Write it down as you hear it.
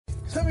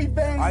Let me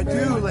bang. I do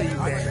let you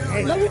bang.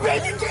 Hey, let me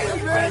bang you,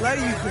 man. I let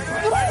you bang.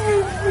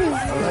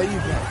 I let you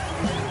bang.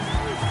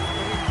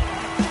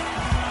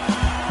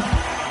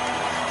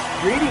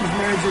 Greetings,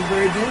 marriage and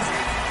virgins.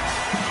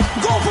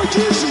 Go for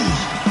Jesus.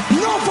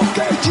 No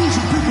forget Jesus,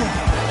 people.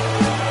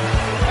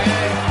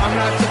 Hey, I'm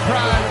not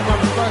surprised,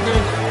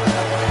 motherfuckers.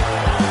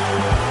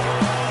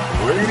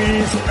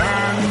 Ladies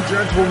and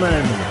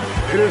gentlemen,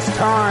 it is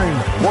time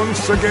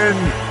once again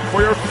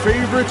for your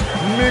favorite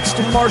mixed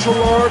martial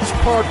arts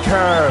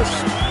podcast.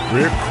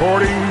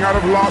 Recording out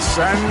of Los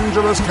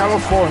Angeles,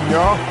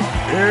 California,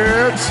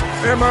 it's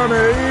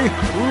MMA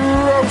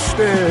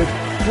Roasted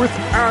with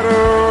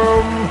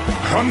Adam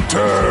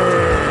Hunter.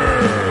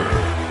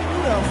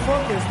 Who the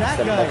fuck is that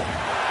guy?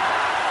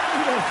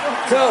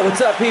 So,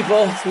 what's up,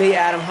 people? It's me,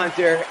 Adam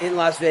Hunter, in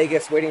Las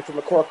Vegas, waiting for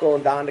McCorkle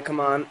and Don to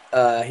come on.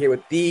 Here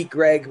with the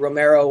Greg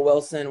Romero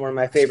Wilson, one of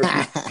my favorite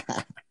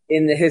people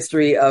in the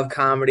history of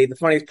comedy, the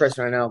funniest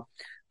person I know.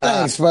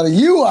 Thanks, buddy.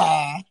 You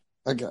are.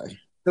 Okay.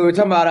 So we're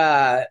talking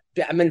about,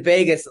 I'm in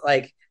Vegas,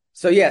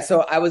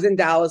 so I was in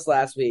Dallas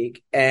last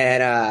week,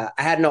 and I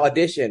had an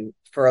audition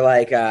for,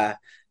 a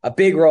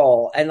big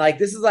role. And,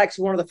 this is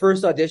actually one of the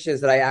first auditions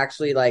that I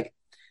actually,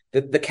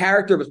 the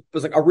character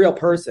was like a real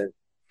person.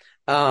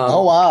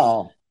 Oh,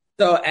 wow.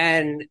 So,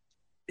 and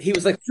he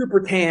was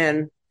super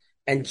tan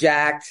and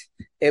jacked.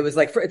 It was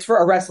it's for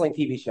a wrestling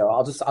TV show.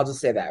 I'll just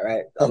say that,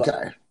 right?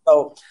 Okay.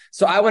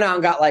 So I went out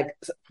and got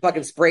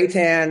fucking spray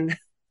tan.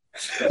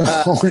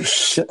 Oh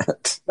shit!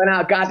 Went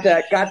out,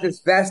 got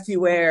this vest he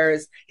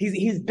wears.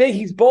 He's big,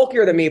 he's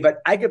bulkier than me, but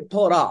I could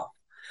pull it off.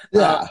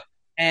 Yeah.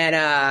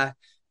 And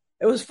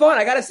it was fun.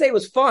 I gotta say it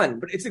was fun,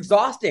 but it's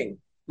exhausting.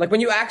 When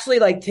you actually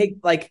take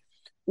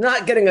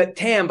not getting a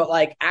tan, but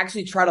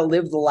actually try to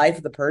live the life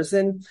of the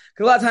person. Because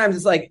a lot of times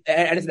it's and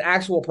it's an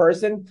actual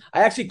person.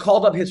 I actually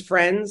called up his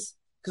friends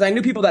because I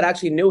knew people that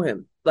actually knew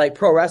him,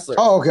 pro wrestlers.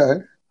 Oh,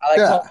 okay.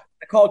 I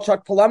called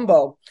Chuck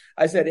Palumbo.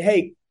 I said,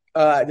 "Hey,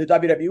 the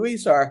WWE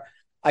star."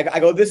 I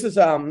go, "This is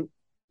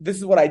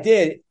what I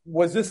did.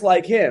 Was this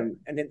like him?"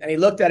 And he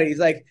looked at it. He's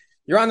like,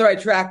 "You're on the right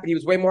track," but he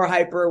was way more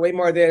hyper, way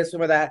more this, way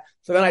more that.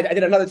 So then I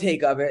did another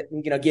take of it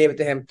and gave it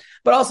to him.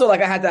 But also I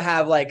had to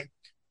have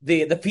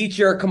the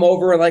feature come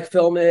over and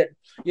film it,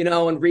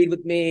 and read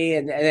with me.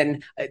 And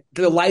then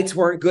the lights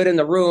weren't good in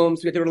the room,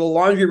 so we had to go to the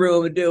laundry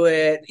room to do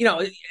it,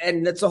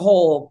 and it's a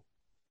whole.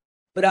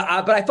 But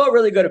I felt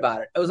really good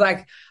about it. It was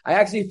I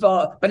actually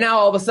felt, but now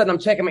all of a sudden I'm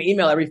checking my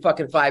email every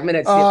fucking 5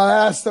 minutes. Oh,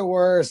 that's the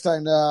worst. I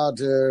know,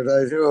 dude.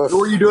 Who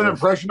were you doing an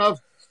impression of?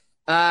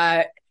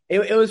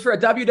 It was for a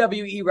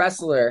WWE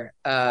wrestler,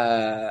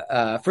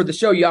 for the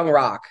show Young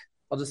Rock.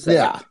 I'll just say,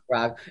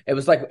 Rock. It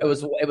was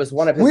it was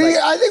one of his.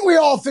 I think we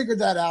all figured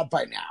that out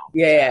by now.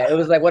 Yeah, it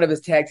was one of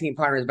his tag team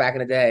partners back in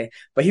the day.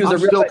 But he was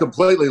still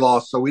completely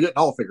lost, so we didn't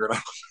all figure it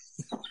out.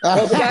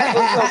 Well,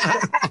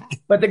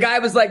 the guy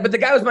was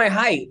my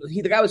height.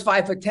 The guy was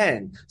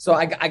 5'10", so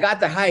I got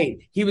the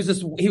height. He was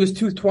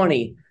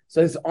 220,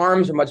 so his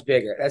arms are much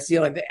bigger. That's the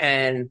only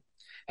thing.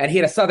 And he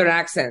had a southern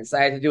accent, so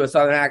I had to do a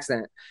southern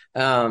accent.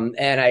 And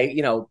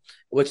I'm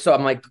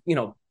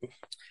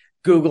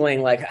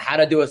Googling how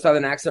to do a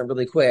southern accent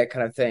really quick,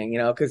 kind of thing,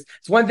 because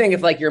it's one thing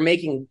if you're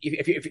making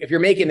if you're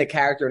making the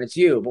character and it's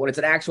you, but when it's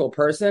an actual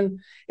person,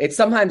 it's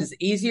sometimes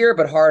easier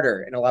but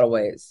harder in a lot of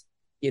ways.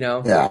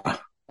 Yeah.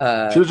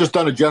 Should have just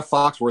done a Jeff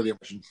Foxworthy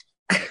impression.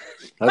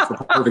 That's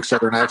the perfect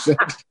southern accent.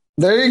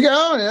 There you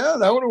go. Yeah,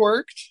 that would have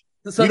worked.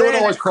 So what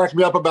always cracked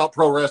me up about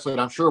pro wrestling,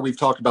 I'm sure we've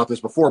talked about this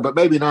before, but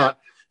maybe not.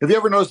 Have you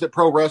ever noticed that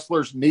pro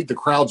wrestlers need the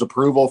crowd's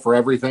approval for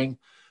everything?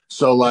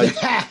 So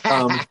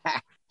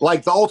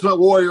the Ultimate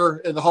Warrior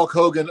and the Hulk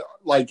Hogan,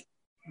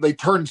 they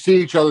turn and see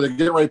each other, they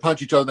get ready to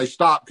punch each other, and they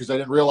stop because they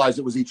didn't realize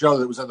it was each other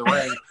that was in the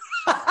ring.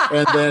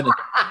 And then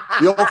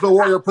the Ultimate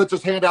Warrior puts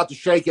his hand out to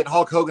shake it.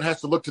 Hulk Hogan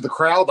has to look to the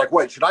crowd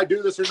wait, should I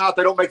do this or not?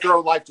 They don't make their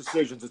own life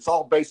decisions. It's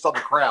all based on the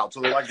crowd. So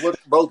they look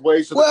both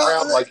ways to the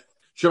crowd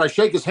should I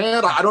shake his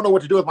hand? I don't know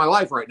what to do with my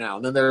life right now.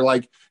 And then they're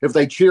if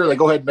they cheer, they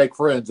go ahead and make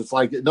friends. It's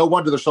no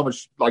wonder there's so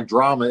much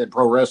drama in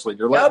pro wrestling.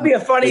 That would be a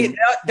funny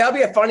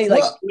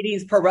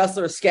 80s pro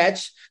wrestler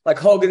sketch.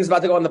 Hogan's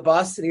about to go on the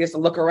bus and he has to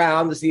look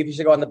around to see if he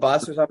should go on the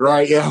bus or something.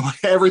 Right. Yeah.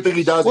 Everything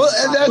he does. Well,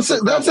 and that's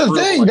the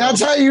thing.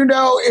 That's how you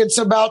know it's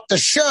about the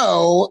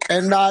show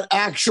and not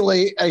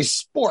actually a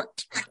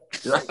sport.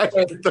 Right.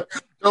 They're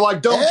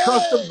don't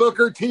trust him,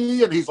 Booker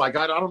T. And he's I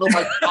don't know if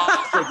I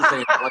can shake his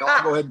hand.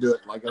 I'll go ahead and do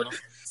it.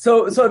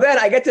 So then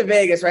I get to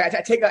Vegas, right? I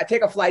take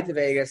a flight to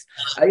Vegas,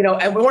 and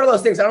one of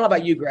those things. I don't know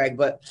about you, Greg,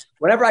 but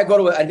whenever I go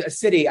to a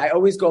city, I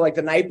always go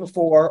the night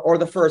before or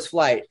the first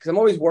flight because I'm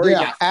always worried.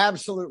 Yeah,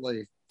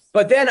 absolutely.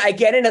 But then I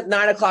get in at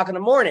 9:00 in the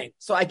morning,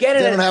 so I get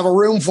in. They don't have a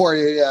room for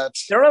you yet.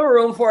 They don't have a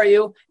room for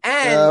you,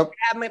 and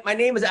my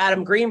name is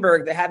Adam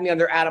Greenberg. They have me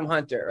under Adam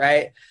Hunter,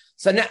 right?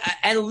 So now,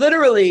 and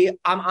literally,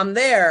 I'm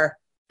there,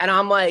 and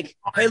I'm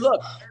 "Hey,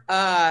 look,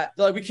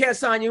 they're we can't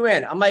sign you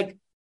in." I'm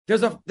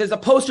there's a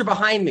poster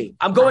behind me.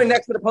 I'm going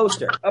next to the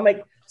poster. I'm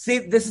like, see,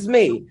 this is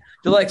me.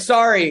 They're like,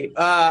 sorry,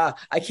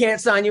 I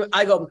can't sign you.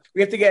 I go,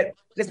 we have to get,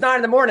 it's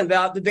 9 a.m.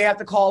 They have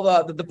to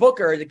call the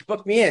booker to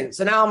book me in.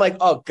 So now I'm like,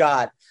 oh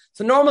God.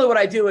 So normally what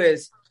I do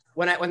is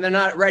when they're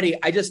not ready,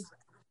 I just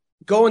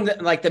go in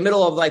the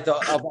middle of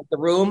the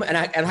room and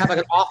have like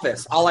an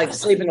office. I'll like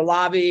sleep in the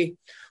lobby,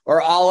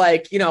 or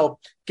I'll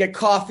get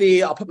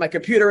coffee. I'll put my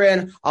computer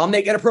in. I'll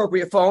make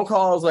inappropriate phone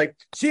calls. Like,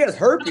 she has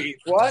herpes.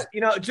 What?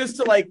 Just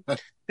to like that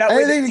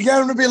anything to get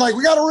them to be like,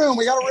 we got a room.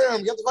 Get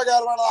the fuck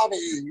out of my lobby.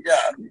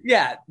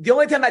 Yeah. The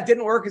only time that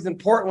didn't work is in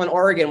Portland,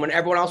 Oregon, when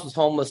everyone else was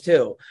homeless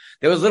too.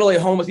 There was literally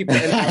homeless people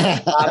in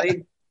the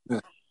lobby.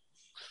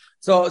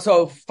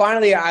 So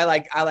finally,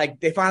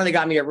 they finally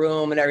got me a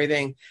room and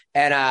everything.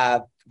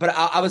 And but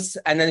I was,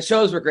 and then the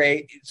shows were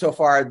great so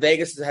far.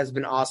 Vegas has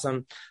been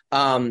awesome.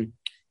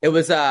 It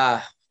was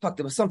there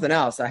was something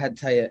else I had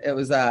to tell you. It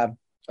was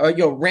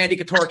Randy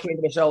Couture came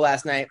to the show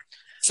last night.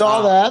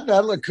 Saw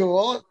that looked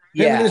cool.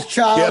 Yeah. His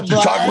child. You have to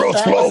talk real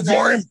slow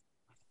for him.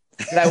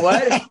 Did I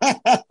what?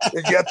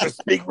 Did you have to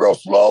speak real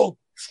slow?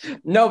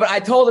 No, but I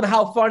told him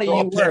how funny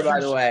you were,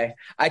 by the way.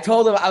 I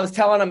was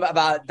telling him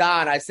about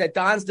Don. I said,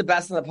 Don's the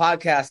best on the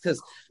podcast,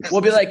 because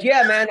we'll be like,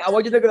 yeah, man,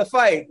 what'd you think of the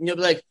fight? And you'll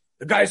be like,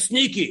 the guy's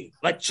sneaky,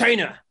 like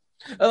China.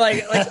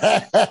 Like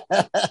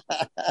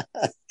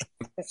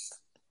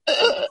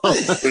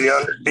Do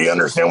you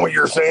understand what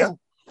you're saying?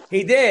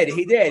 He did.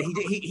 He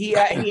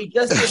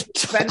just did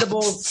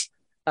Expendables.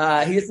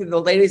 He just did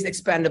the latest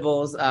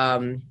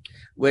Expendables,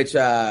 which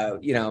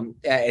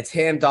it's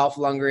him, Dolph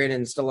Lundgren,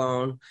 and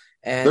Stallone.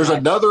 And there's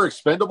another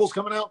Expendables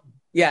coming out.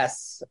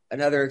 Yes,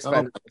 another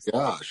Expendables. Oh my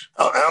gosh!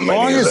 How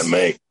many does it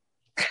make?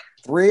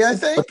 3, I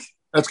think.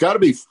 That's got to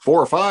be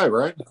 4 or 5,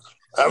 right?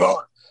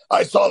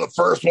 I saw the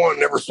first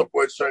one, never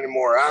switched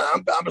anymore.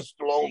 I'm a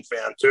Stallone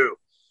fan too,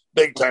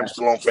 big time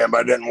Stallone fan, but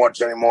I didn't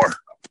watch anymore.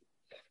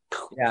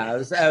 Yeah,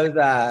 the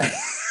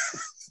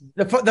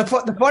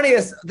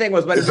funniest thing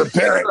was when as a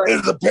parent,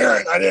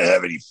 I didn't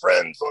have any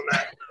friends on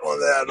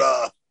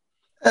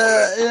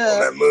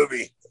that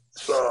movie.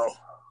 So,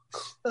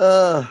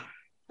 my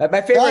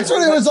favorite. That's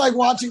what it was like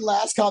watching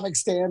Last Comic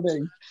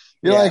Standing.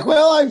 You're like,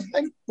 well, I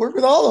work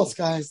with all those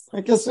guys. I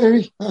guess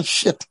maybe. Oh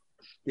shit.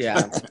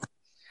 Yeah.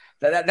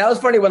 That was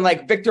funny when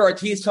like Victor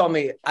Ortiz told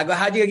me, I go,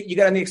 how'd you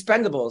get on the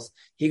Expendables?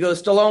 He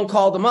goes, Stallone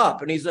called him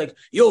up and he's like,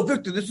 yo,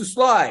 Victor, this is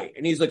Sly.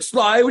 And he's like,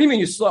 Sly? What do you mean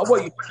you Sly?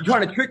 What, you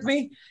trying to trick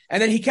me?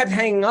 And then he kept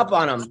hanging up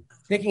on him,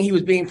 thinking he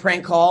was being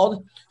prank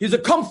called. He's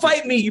like, come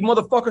fight me, you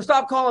motherfucker.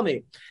 Stop calling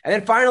me. And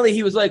then finally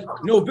he was like,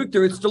 no,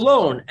 Victor, it's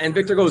Stallone. And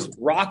Victor goes,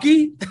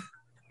 Rocky?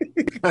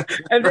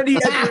 And then he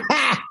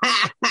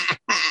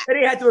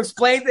had to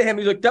explain to him.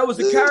 He's like, that was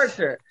the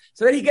character.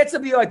 So then he gets to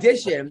the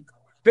audition.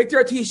 Victor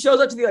Ortiz shows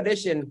up to the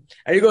audition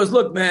and he goes,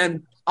 look,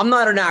 man, I'm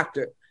not an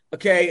actor.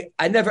 Okay.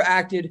 I never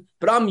acted,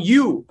 but I'm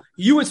you.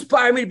 You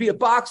inspire me to be a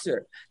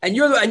boxer. And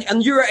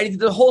and he did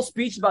the whole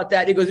speech about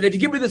that. He goes, and if you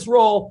give me this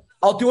role,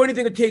 I'll do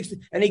anything it takes.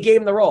 And he gave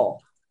him the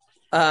role.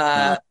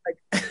 I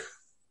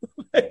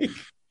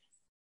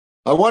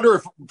wonder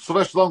if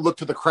Sylvester Stallone looked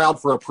to the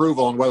crowd for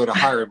approval on whether to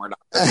hire him or not.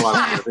 That's why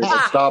I wonder. They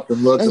stopped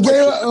and looked.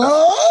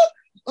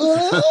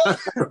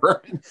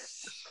 Right.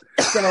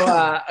 So,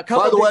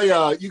 by the way,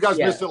 you guys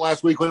missed it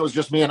last week when it was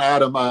just me and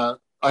Adam. I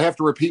have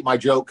to repeat my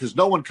joke because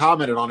no one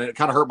commented on it. It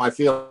kind of hurt my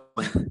feelings.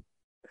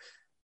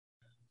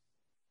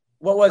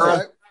 What was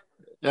it?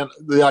 And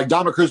the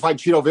Dominic Cruz fighting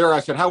Cheeto Vera.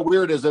 I said, how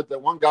weird is it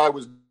that one guy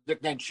was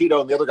nicknamed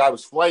Cheeto and the other guy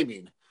was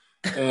Flaming?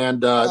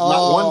 And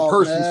not one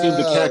person seemed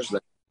to catch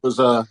that. It was,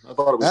 I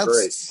thought it was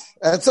great.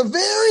 That's a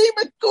very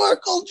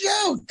McCorkle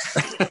joke.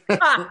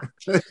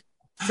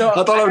 So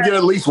I thought I would get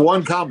at least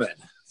one comment.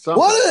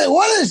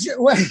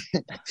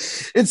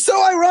 It's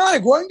so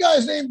ironic. One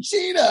guy's named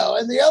Cheeto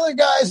and the other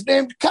guy's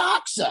named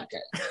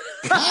Cocksucker.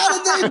 How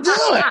did they do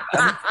it?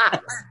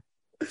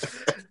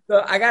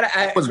 So I got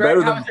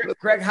to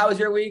Greg, how was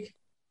your week?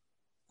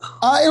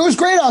 It was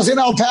great. I was in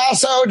El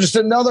Paso, just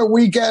another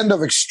weekend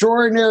of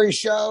extraordinary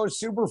shows,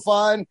 super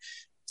fun.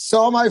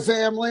 Saw my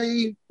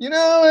family,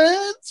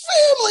 it's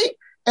family.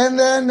 And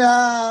then,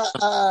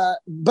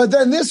 but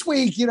then this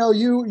week, you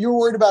were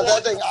worried about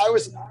that thing.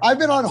 I've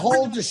been on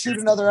hold to shoot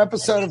another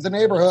episode of The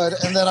Neighborhood.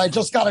 And then I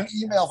just got an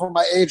email from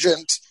my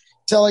agent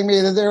telling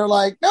me that they're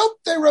like, nope,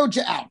 they wrote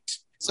you out.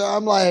 So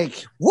I'm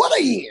like, what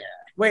a year.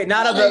 Wait,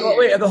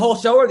 of the whole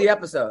show or the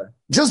episode?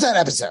 Just that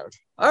episode.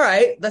 All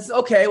right. That's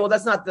okay. Well,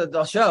 that's not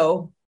the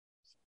show.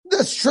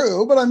 That's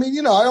true. But I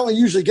mean, I only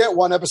usually get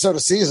one episode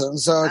a season.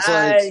 So it's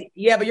like.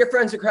 Yeah, but you're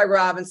friends with Craig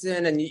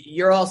Robinson and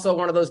you're also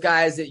one of those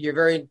guys that you're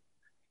very.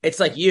 It's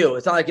like you.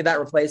 It's not like you're that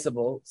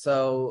replaceable.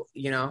 So,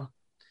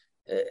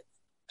 I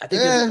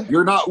think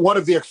you're not one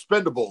of the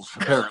Expendables,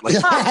 apparently.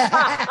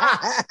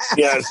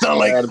 Yeah, it's not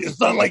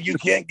like you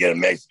can't get a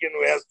Mexican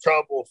who has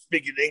trouble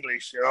speaking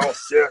English.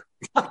 Shit.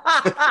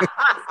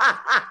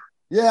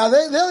 Yeah,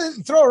 they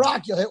throw a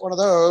rock, you'll hit one of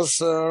those.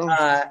 So.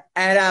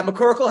 And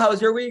McCorkle, how was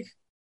your week?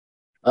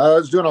 I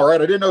was doing all right.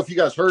 I didn't know if you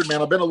guys heard,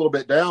 man. I've been a little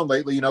bit down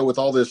lately, with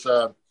all this. I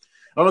don't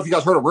know if you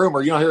guys heard a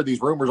rumor. I hear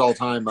these rumors all the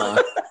time.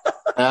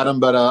 Adam,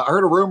 but I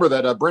heard a rumor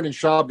that Brendan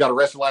Schaub got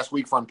arrested last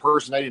week for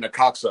impersonating a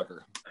cocksucker.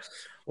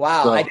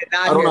 Wow, So, I did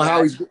not. I don't know that.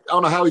 how he's. I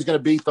don't know how he's going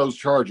to beat those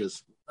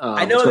charges.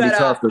 I know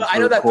that. I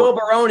know that Phil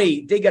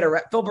Baroni did get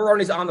arrested. Phil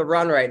Baroni's on the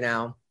run right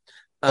now.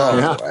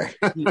 Boy.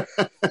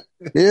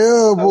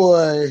 Yeah,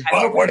 boy.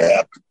 What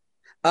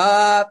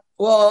happened?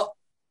 Well,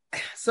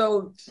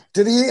 so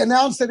did he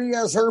announce that he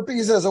has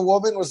herpes as a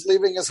woman was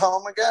leaving his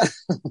home again?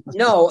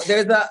 No,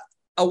 there's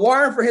a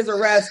warrant for his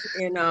arrest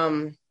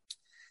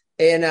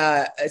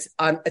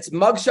it's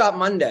Mugshot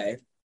Monday.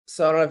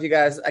 So I don't know if you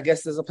guys. I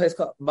guess there's a place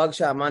called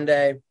Mugshot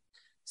Monday.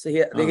 So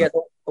they get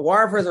a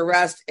warrant for his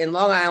arrest in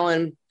Long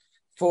Island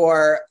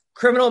for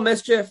criminal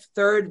mischief,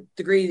 third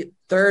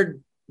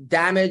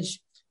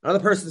damage, another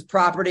person's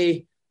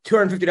property,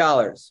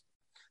 $250.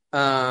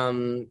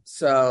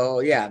 So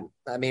yeah,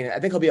 I mean, I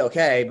think he'll be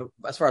okay,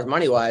 but as far as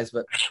money wise,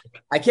 but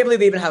I can't believe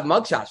they even have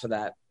mugshots for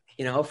that,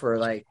 for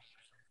like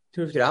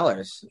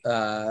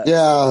 $250.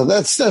 Yeah,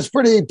 that's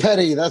pretty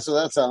petty. That's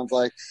what that sounds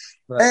like.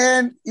 Right.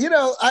 And,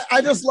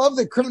 I just love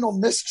the criminal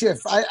mischief.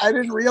 I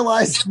didn't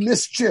realize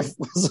mischief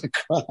was a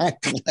crime.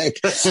 Like,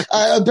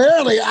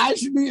 apparently I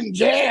should be in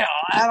jail.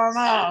 I don't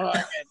know.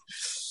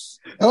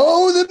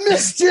 Oh, the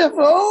mischief.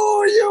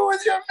 Oh, you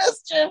with your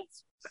mischief.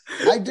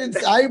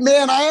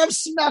 I have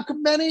snuck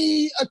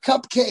many a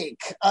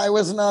cupcake I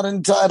was not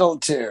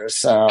entitled to.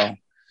 So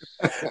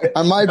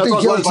I might be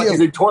guilty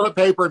of toilet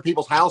paper in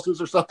people's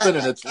houses or something.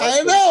 And it's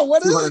I know.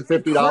 What is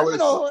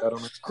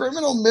 $250?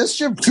 Criminal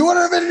mischief.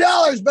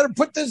 $250. Better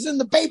put this in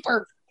the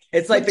paper.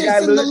 It's like the guy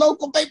in the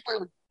local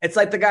paper. It's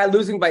like the guy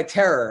losing by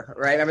terror,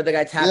 right? Remember the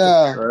guy tapped?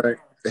 Yeah. Right.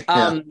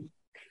 Yeah.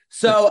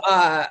 So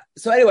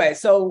anyway,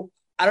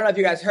 I don't know if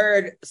you guys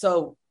heard.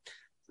 So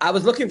I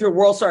was looking through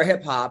World Star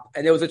Hip Hop,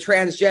 and there was a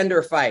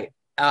transgender fight,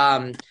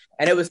 and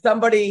it was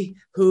somebody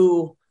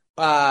who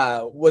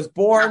was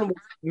born with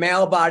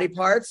male body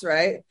parts,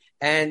 right,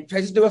 and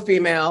transitioned to a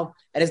female,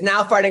 and is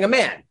now fighting a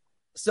man.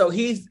 So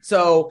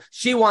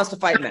she wants to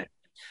fight men,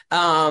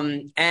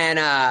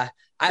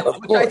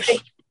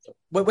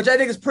 which I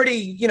think is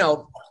pretty,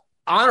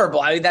 honorable.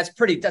 I mean, that's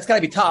got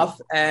to be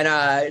tough, and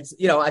I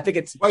think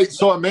it's. Wait,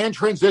 so a man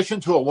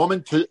transitioned to a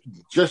woman to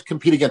just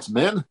compete against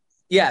men?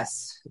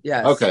 Yes.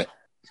 Okay.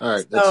 All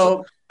right.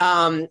 So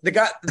the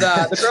girl.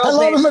 I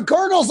love it.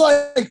 McCorkle's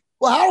like,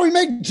 well, how do we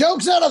make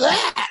jokes out of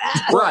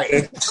that?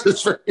 Right.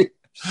 That's right.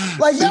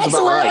 Like that's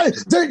the way.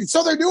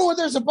 So they're doing what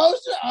they're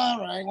supposed to. All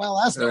right. Well,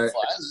 that's no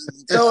fun.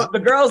 So the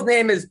girl's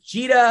name is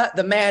Jita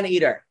the Man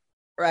Eater.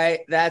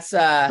 Right. That's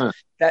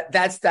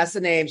that's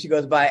the name she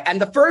goes by.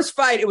 And the first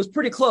fight, it was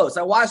pretty close.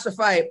 I watched the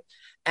fight.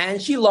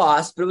 And she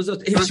lost, but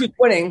she was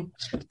winning.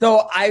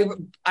 So I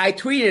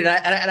tweeted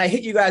and I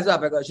hit you guys up.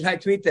 I go, should I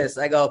tweet this?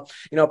 I go,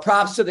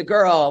 props to the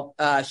girl.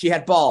 She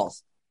had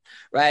balls,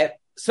 right?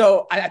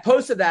 So I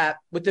posted that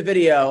with the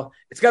video.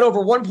 It's got over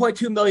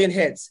 1.2 million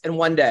hits in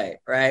one day,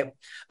 right?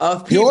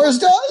 Of people, yours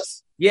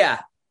does?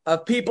 Yeah,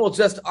 of people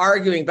just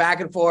arguing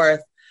back and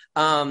forth.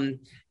 And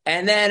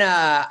then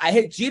I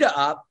hit Jita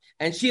up,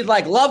 and she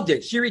loved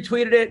it. She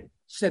retweeted it.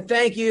 She said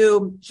thank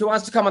you. She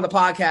wants to come on the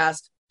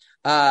podcast.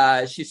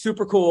 She's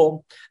super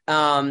cool.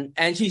 And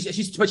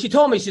but she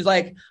told me, she's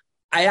like,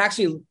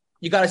 you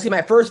got to see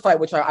my first fight,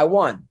 which I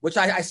won, which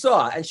I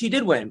saw, and she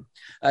did win.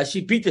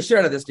 She beat the shit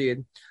out of this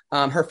dude,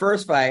 her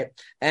first fight.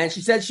 And she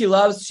said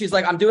she's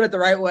like, I'm doing it the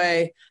right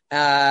way.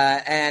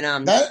 What?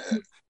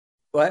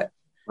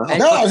 No,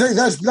 I think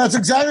that's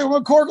exactly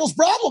what McCorkle's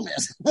problem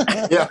is.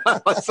 Yeah.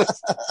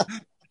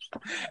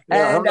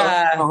 I'm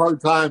having a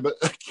hard time, but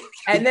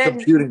and then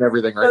computing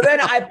everything. Right. So then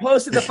I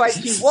posted the fight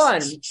she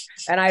won,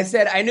 and I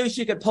said I knew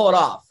she could pull it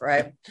off,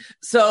 right?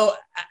 So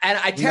and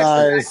I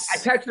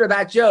texted her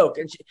that joke,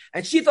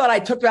 and she thought I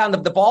took down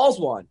the balls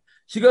one.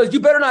 She goes, "You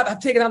better not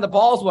have taken down the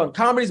balls one.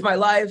 Comedy's my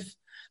life.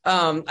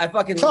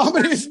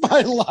 Comedy's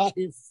my life.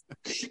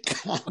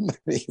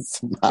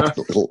 Comedy's my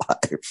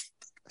life."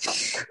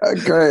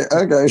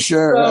 Okay,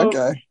 sure.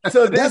 Okay.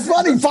 So that's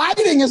funny.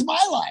 Fighting is my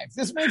life.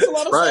 This makes a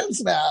lot of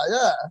sense now.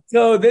 Yeah.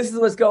 So this is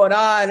what's going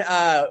on.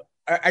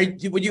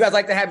 Would you guys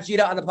like to have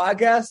Jita on the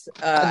podcast?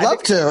 I'd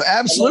love to.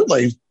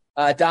 Absolutely.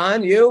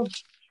 Don, you?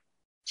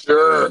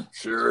 Sure.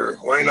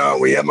 Why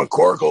not? We have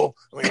McCorkle.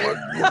 I mean,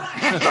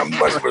 not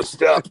much of a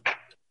step.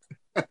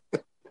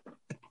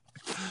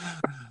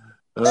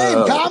 Hey,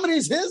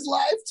 comedy's his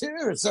life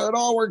too, so it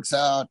all works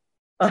out.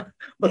 I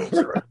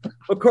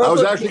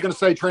was actually going to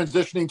say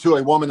transitioning to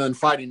a woman and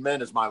fighting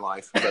men is my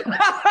life. But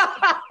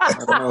I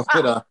don't know if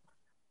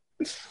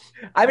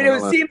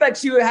it would seem like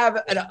she would have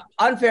an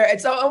unfair.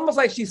 It's almost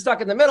like she's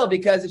stuck in the middle,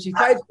 because if she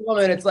fights a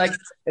woman, it's like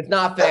it's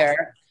not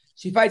fair.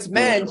 She fights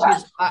men.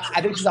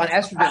 I think she's on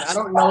estrogen. I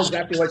don't know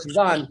exactly what she's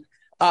on.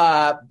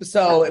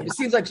 So it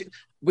seems like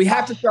we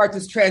have to start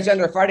this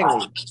transgender fighting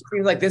league. It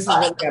seems like this is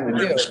what we have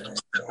to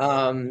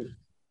do.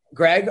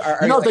 Greg,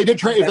 if they did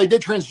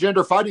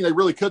transgender fighting, they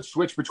really could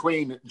switch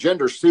between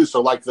genders too. So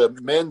like the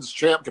men's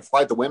champ could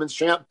fight the women's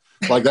champ.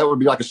 Like that would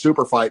be like a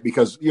super fight,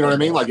 because you know what I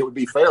mean? Like it would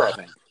be fair, I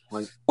think.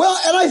 Well,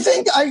 and I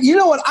think, you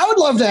know what? I would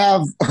love to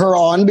have her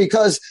on,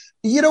 because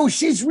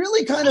she's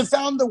really kind of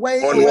found the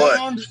way On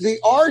around the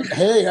art.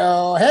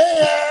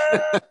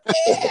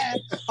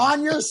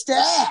 On your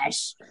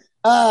stash.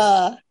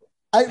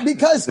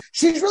 Because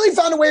she's really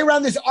found a way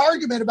around this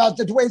argument about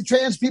the way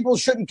trans people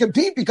shouldn't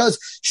compete because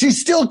she's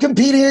still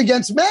competing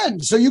against men.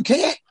 So you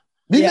can't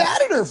be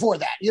mad at her for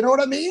that. You know what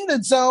I mean?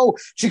 And so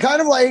she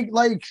kind of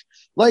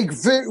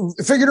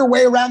figured her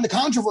way around the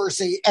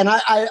controversy. And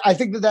I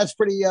think that's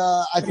pretty,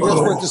 I think that's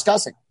worth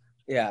discussing.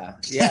 Yeah.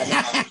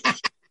 Yeah.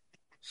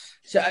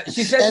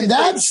 She said, and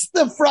that's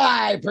the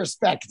Frye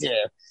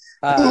perspective.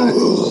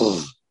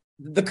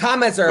 The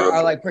comments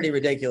are like pretty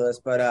ridiculous,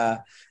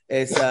 but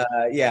it's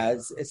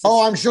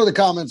I'm sure the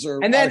comments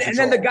are. And then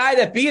the guy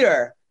that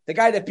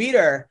beat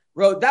her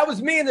wrote, "That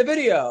was me in the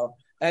video."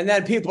 And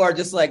then people are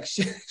just like,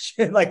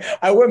 shit, like,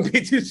 I wouldn't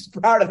be too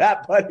proud of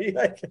that, buddy.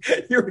 Like,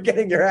 you were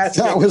getting your ass.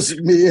 That was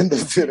me in the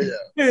video.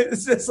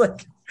 It's just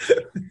like,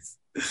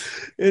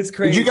 it's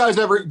crazy.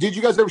 Did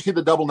you guys ever see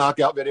the double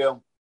knockout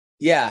video?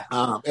 Yeah.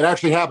 It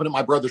actually happened at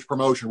my brother's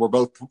promotion where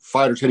both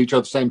fighters hit each other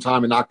at the same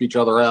time and knocked each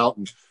other out.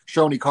 And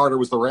Shoney Carter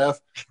was the ref.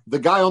 The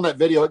guy on that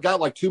video, it got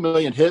like 2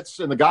 million hits.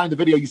 And the guy in the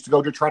video used to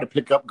go to try to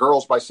pick up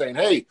girls by saying,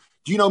 "Hey,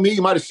 do you know me?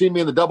 You might have seen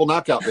me in the double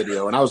knockout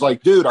video." And I was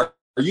like, dude,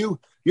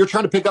 you're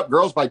trying to pick up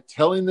girls by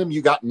telling them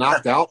you got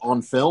knocked out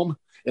on film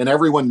and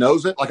everyone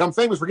knows it? Like, I'm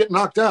famous for getting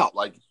knocked out.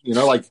 Like,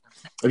 like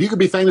if you could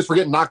be famous for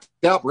getting knocked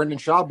out, Brendan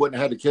Schaub wouldn't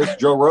have had to kiss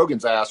Joe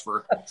Rogan's ass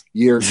for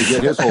years to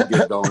get his whole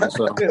get going.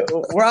 So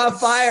we're on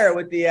fire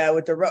with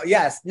the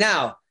yes.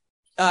 Now,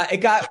 it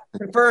got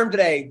confirmed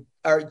today.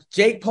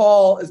 Jake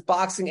Paul is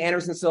boxing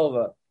Anderson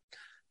Silva,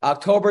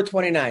 October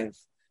 29th.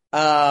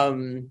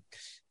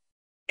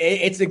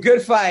 It's a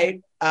good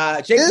fight.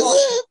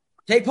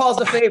 Jake Paul's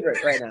the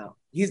favorite right now.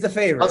 He's the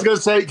favorite. I was going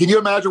to say, can you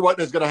imagine what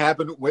is going to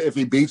happen if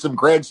he beats him?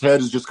 Greg's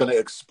head is just going to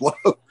explode.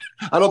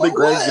 I don't think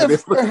Greg's going to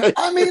be able to.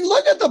 I mean,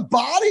 look at the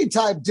body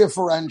type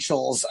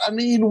differentials. I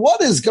mean,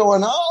 what is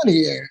going on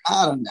here?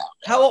 I don't know.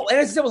 How old?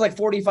 Anderson Silva was like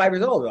 45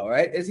 years old, though,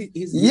 right?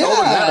 He's older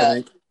than that, I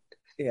think.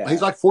 Yeah.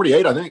 He's like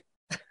 48, I think.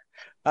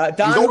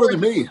 Don, he's older than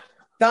me.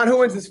 Don, who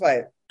wins this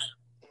fight?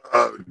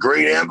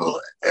 Great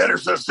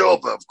Anderson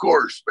Silva, of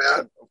course,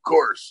 man. Of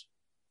course.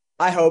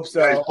 I hope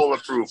so. He's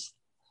bulletproof.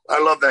 I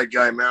love that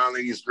guy, man. I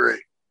think he's great.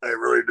 I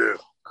really do.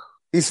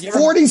 He's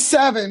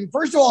 47.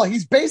 First of all,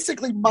 he's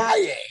basically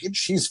my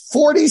age. He's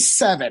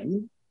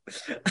 47.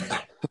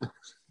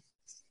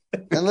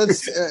 And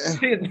let's.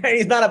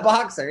 He's not a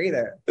boxer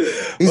either.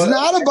 He's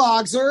not a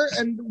boxer.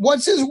 And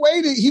what's his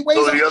weight? He weighs.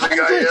 So the other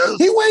guy is?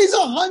 He weighs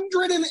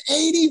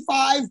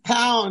 185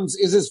 pounds.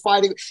 Is his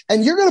fighting?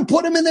 And you're going to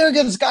put him in there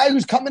against this guy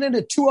who's coming in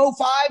at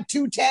 205,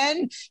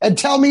 210, and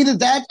tell me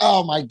that?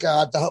 Oh my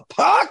God, the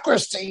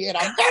hypocrisy in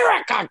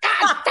America!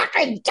 God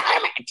fucking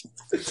damn it!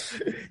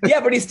 Yeah,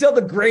 but he's still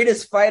the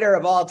greatest fighter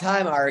of all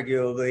time,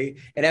 arguably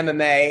in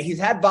MMA. He's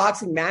had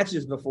boxing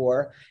matches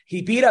before.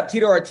 He beat up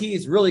Tito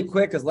Ortiz really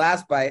quick his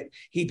last fight.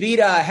 He beat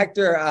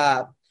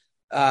Hector.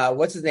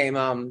 What's his name?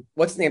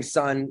 What's his name's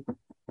son?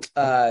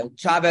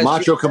 Chavez.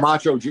 Macho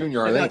Camacho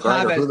Jr. I think.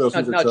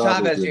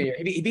 Chavez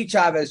Jr. He beat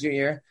Chavez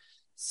Jr.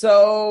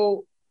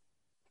 So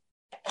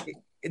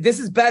this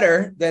is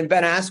better than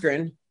Ben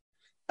Askren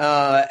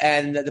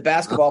and the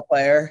basketball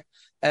player.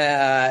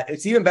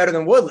 It's even better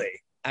than Woodley.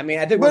 I mean,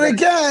 I think. But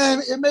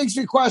again, it makes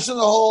me question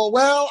the whole.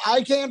 Well,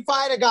 I can't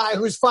fight a guy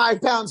who's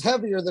 5 pounds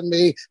heavier than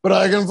me, but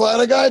I can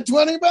fight a guy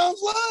 20 pounds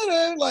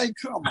lighter. Like,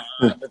 come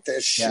on with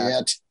this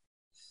shit.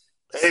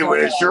 Hey,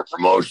 when it's your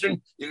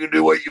promotion, you can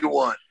do what you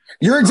want.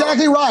 You're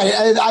exactly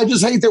right. I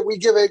just hate that we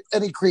give it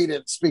any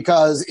credence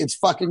because it's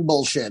fucking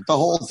bullshit. The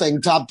whole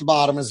thing, top to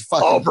bottom, is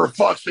fucking. Oh, for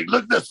fuck's sake!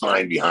 Look at the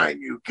sign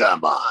behind you.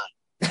 Come on.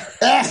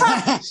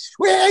 Hey,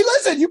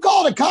 listen, you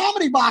call it a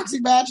comedy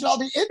boxing match and I'll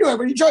be into it,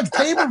 but you charge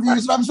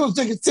pay-per-views and I'm supposed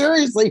to take it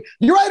seriously.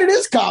 You're right, it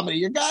is comedy.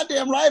 You're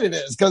goddamn right it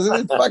is, because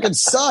it fucking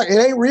sucks. It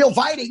ain't real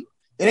fighting.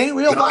 It ain't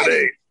real fighting. It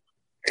ain't.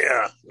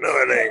 Yeah, no,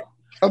 it ain't.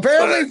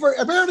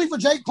 Apparently for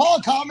Jake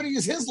Paul, comedy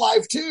is his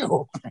life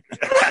too.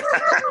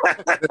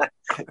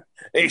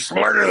 He's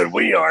smarter than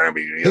we are. I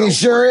mean, he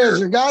sure is.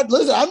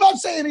 Listen, I'm not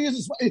saying he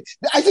isn't.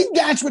 I think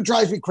that's what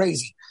drives me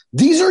crazy.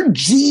 These are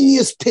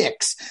genius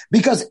picks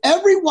because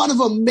every one of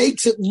them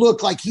makes it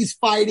look like he's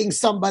fighting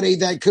somebody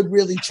that could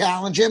really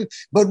challenge him,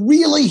 but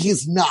really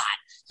he's not.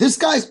 This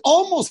guy's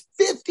almost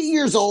 50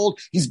 years old.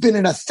 He's been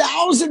in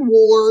 1,000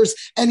 wars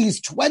and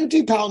he's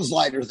 20 pounds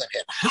lighter than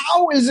him.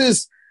 How is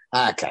this?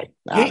 Okay.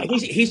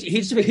 He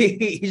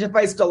should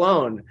fight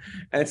Stallone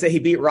and say he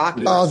beat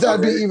Rocky. Oh,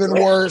 that'd be even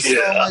worse. Yeah.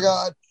 Oh my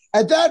God.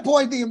 At that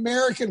point, the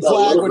American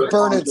flag would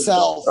burn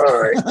itself. All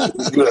right.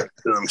 Good.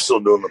 I'm still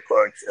doing the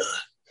podcast.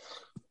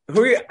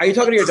 Who are you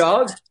talking to your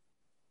dog?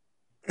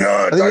 No,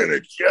 I'm talking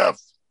to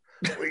Jeff.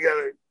 We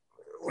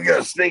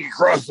gotta sneak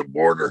across the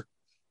border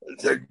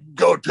to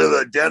go to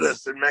the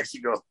dentist in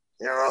Mexico.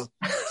 You know,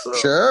 so.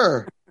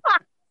 Sure.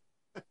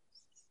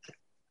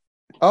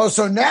 Oh,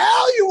 so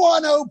now you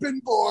want open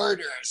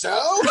borders.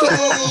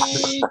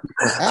 Okay.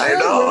 I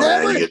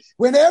know.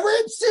 Whenever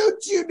it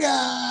suits you,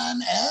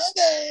 Don.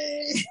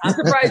 Okay. I'm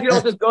surprised you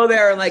don't just go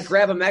there and like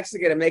grab a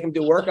Mexican and make him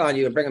do work on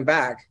you and bring him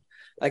back.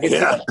 Like, it's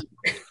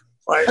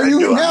I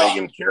make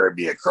him carry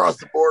me across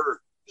the border.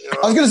 You know?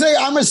 I was going to say,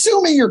 I'm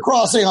assuming you're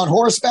crossing on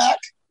horseback.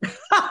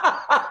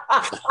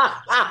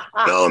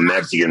 No,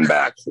 Mexican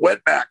back,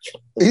 wet back.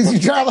 Is he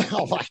traveling?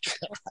 Oh my God.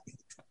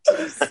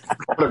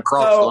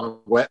 On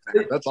wet.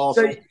 That's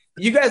awesome. So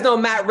you guys know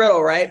Matt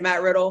Riddle, right?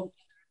 Matt Riddle.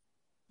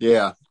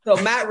 Yeah. So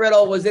Matt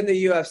Riddle was in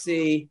the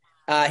UFC.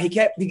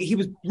 He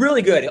was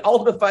really good.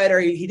 Ultimate Fighter.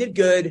 He did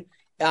good.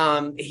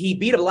 He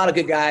beat a lot of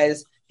good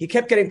guys. He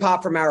kept getting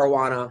popped for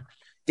marijuana.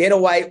 Dana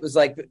White was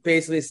like,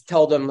 basically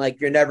told him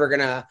like, you're never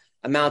gonna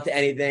amount to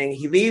anything.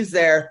 He leaves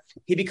there.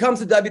 He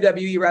becomes a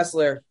WWE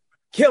wrestler,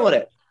 killing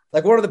it.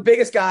 Like one of the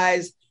biggest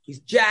guys. He's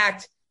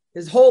jacked.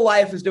 His whole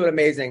life is doing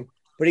amazing.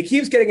 But he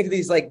keeps getting into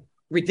these like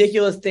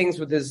ridiculous things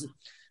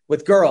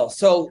with girls.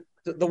 So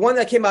the one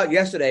that came out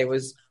yesterday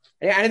was,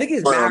 and I think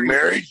he's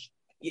married.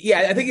 Yeah,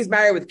 I think he's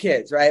married with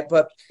kids, right?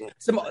 But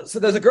so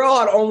there's a girl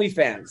on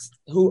OnlyFans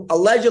who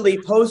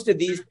allegedly posted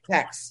these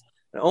texts,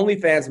 an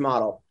OnlyFans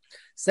model,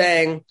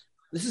 saying,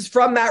 this is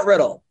from Matt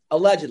Riddle,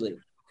 allegedly.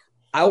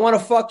 I want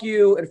to fuck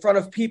you in front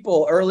of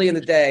people early in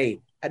the day.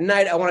 At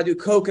night, I want to do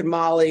coke and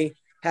Molly.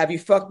 Have you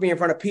fucked me in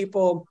front of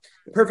people?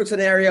 The perfect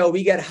scenario,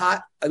 we get a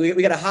hot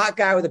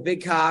guy with a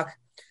big cock,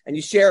 and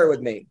you share it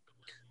with me.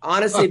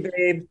 Honestly,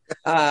 babe,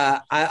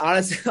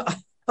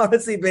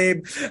 honestly,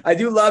 babe, I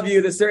do love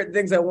you. There's certain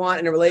things I want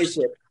in a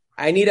relationship.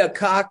 I need a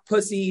cock,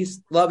 pussy,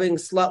 loving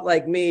slut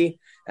like me,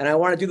 and I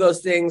want to do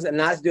those things and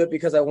not do it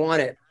because I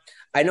want it.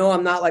 I know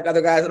I'm not like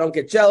other guys. I don't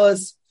get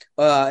jealous.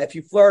 If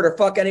you flirt or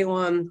fuck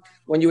anyone,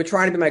 when you were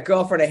trying to be my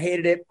girlfriend, I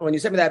hated it. When you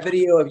sent me that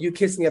video of you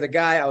kissing the other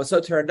guy, I was so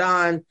turned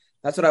on.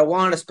 That's what I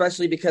want,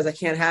 especially because I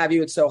can't have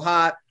you. It's so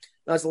hot.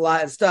 That's a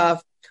lot of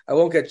stuff. I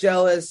won't get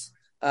jealous.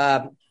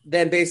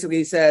 Then basically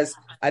he says,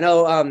 I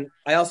know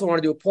I also want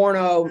to do a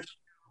porno.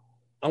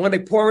 I want to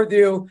make porn with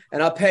you,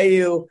 and I'll pay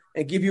you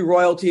and give you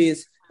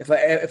royalties if I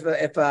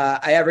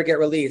ever get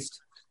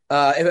released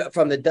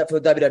from the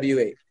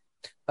WWE.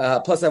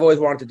 Plus, I've always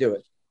wanted to do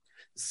it.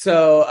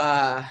 So,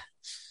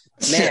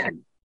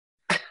 man.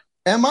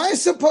 Am I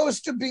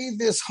supposed to be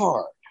this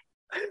hard?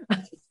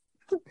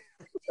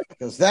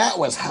 Because that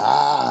was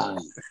hard.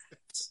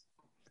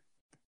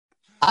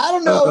 I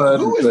don't know.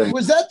 Who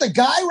was that the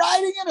guy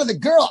writing it or the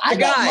girl? I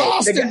got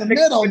lost in the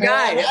middle,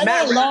 man. I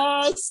got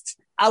lost.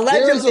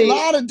 There's a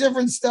lot of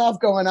different stuff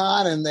going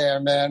on in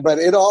there, man, but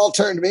it all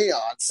turned me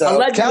on.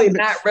 So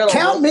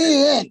count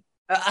me in.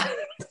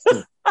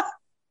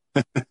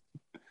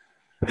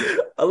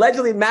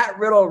 Allegedly, Matt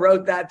Riddle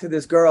wrote that to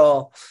this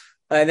girl,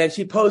 and then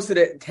she posted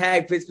it and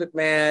tagged Vince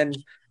McMahon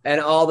and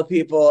all the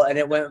people, and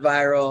it went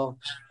viral,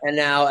 and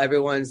now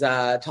everyone's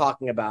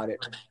talking about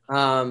it.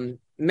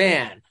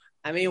 Man,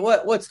 I mean,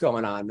 what's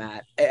going on,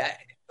 Matt?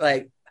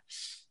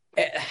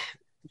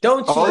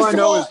 Don't you? All I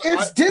know is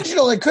it's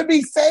digital. It could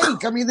be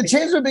fake. I mean, the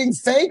chances of being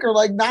fake are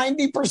like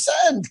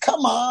 90%.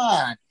 Come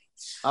on.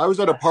 I was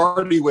at a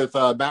party with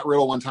Matt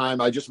Riddle one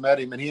time. I just met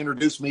him, and he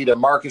introduced me to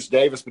Marcus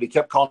Davis, but he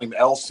kept calling him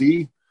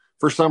LC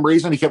for some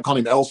reason. He kept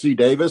calling him LC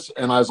Davis,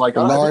 and I was like,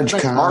 large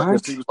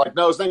Marcus. He was like,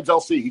 no, his name's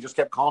LC. He just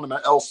kept calling him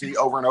LC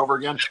over and over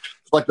again.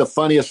 It's like the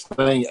funniest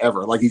thing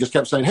ever. Like he just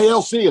kept saying, hey,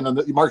 LC, and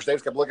then Marcus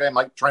Davis kept looking at him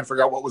like trying to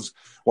figure out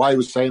why he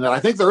was saying that. I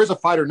think there is a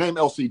fighter named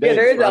LC Davis.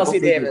 Yeah, there is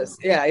LC Davis.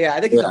 Yeah. I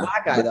think he's a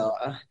hot guy though.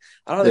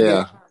 I don't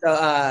think.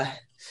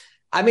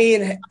 I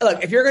mean,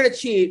 look, if you're going to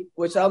cheat,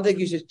 which I don't think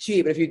you should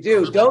cheat, but if you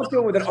do, don't do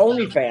it with an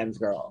OnlyFans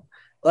girl.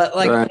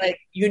 Like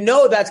you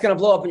know that's going to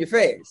blow up in your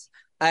face.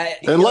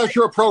 Unless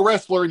you're a pro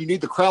wrestler and you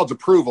need the crowd's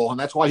approval, and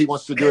that's why he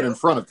wants to do it in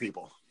front of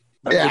people.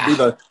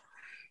 That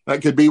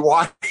could be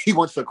why he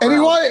wants the crowd.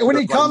 And when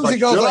he comes, he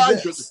goes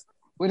like this.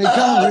 When he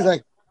comes, he's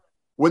like,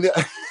 when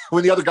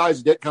the other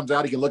guy's dick comes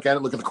out, he can look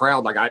at the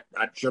crowd like,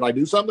 should I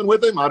do something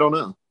with him? I don't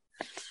know.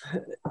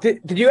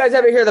 Did you guys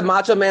ever hear the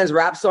Macho Man's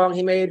rap song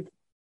he made?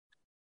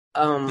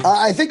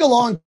 I think a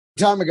long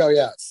time ago,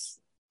 yes.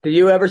 Did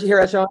you ever hear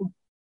that song?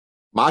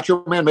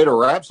 Macho Man made a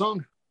rap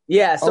song?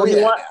 Yeah. So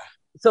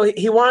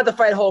he wanted to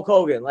fight Hulk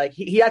Hogan. Like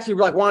he actually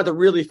wanted to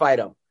really fight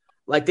him.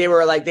 Like they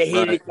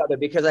hated each other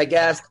because I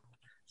guess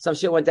some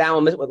shit went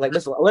down with like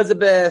Miss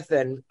Elizabeth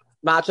and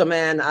Macho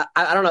Man.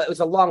 I don't know. It was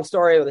a long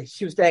story. Like,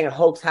 she was staying at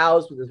Hulk's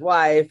house with his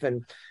wife,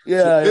 and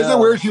isn't it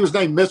weird she was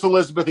named Miss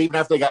Elizabeth even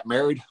after they got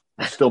married?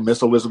 Still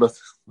Miss Elizabeth.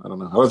 I don't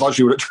know. I thought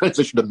she would have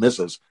transitioned to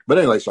Mrs. But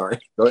anyway, sorry.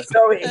 Go ahead.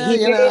 So if you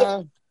need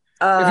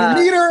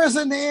her as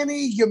a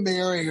nanny, you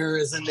marry her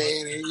as a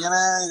nanny.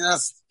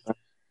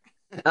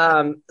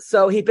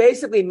 So he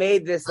basically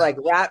made this like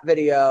rap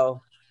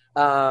video,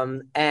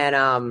 and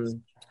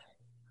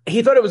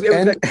he thought it was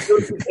going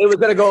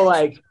to go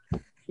like,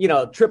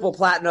 triple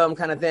platinum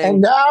kind of thing.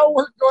 And now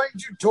we're going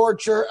to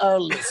torture our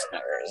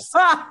listeners.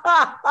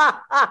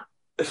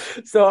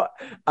 So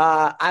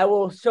I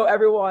will show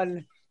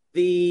everyone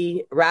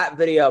the rap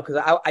video because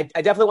I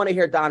definitely want to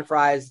hear Don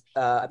Frye's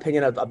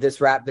opinion of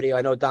this rap video.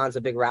 I know Don's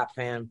a big rap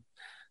fan.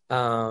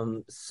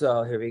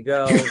 So here we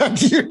go.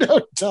 You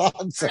know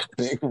Don's a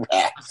big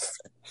rap.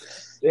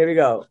 Here we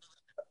go.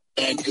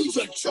 And who's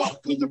a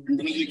chocolate that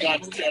really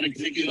got static,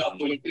 pick it up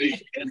with a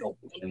beat and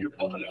open your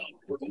butt out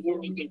for the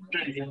world of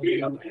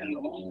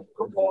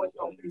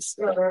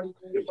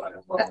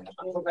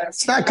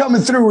It's not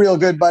coming through real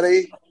good,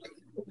 buddy.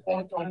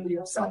 I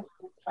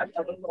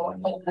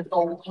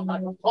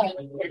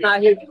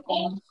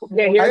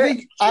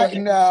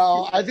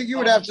think you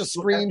would have to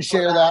screen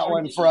share that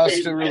one for us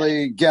to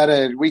really get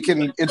it.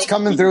 It's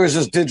coming through as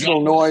just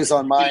digital noise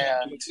on my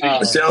end.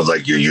 It sounds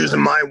like you're using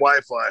my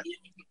Wi-Fi.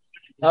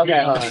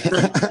 Okay, hold on. Hold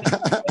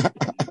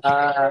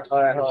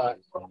on.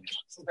 So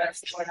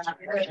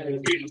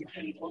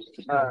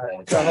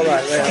hold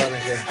on, wait, hold on.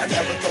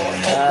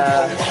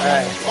 All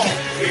right.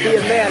 Be a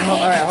man. All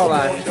right, hold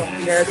on.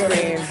 Share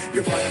screen.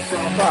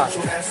 Fuck.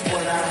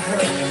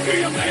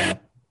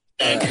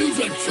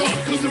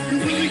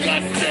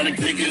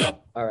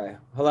 All right.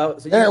 Hello.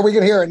 So there, we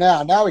can hear it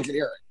now. Now we can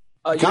hear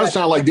it. Kind of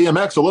sound like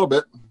DMX a little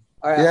bit.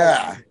 All right.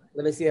 Yeah.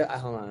 Let me see.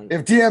 Hold on.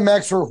 If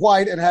DMX were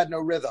white and had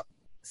no rhythm.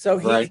 So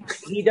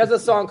he does a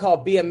song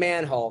called "Be a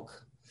Man, Hulk,"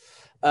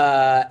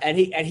 and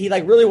he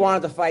like really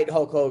wanted to fight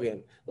Hulk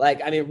Hogan.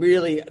 Like, I mean,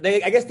 really,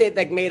 I guess they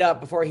like made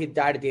up before he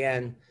died at the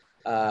end,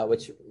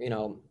 which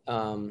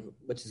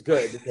is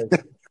good because.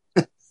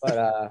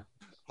 But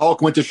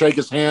Hulk went to shake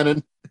his hand,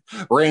 and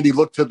Randy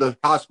looked to the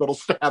hospital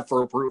staff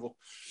for approval.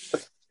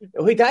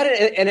 He died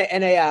in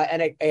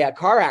a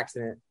car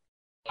accident.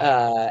 He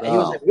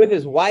was like, with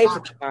his wife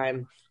at the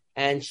time.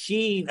 And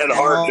she had a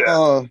heart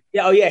attack.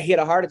 He had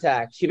a heart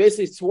attack. She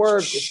basically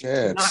swerved,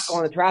 not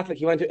going to traffic.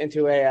 He went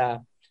into a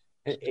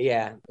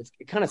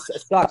it kind of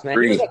sucks,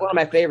 man. He was like one of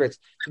my favorites.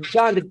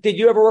 John, did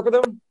you ever work with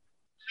him?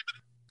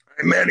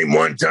 I met him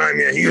one time.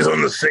 Yeah, he was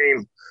on the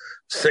same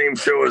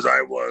show as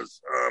I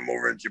was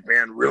over in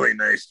Japan. Really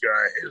nice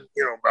guy.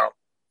 About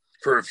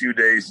for a few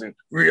days, and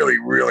really,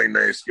 really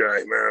nice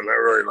guy, man. I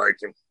really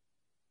liked him.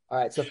 All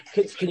right, so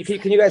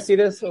can you guys see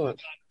this? Hold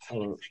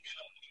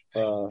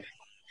on.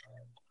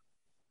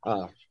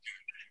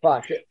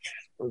 Fuck.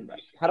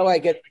 How do I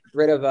get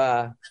rid of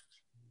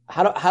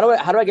how do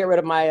I get rid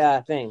of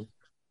my thing?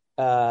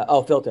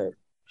 Filter.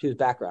 Choose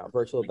background,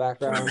 virtual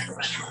background.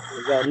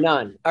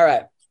 None. All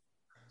right.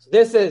 So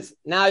this is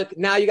now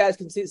you guys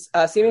can see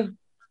me?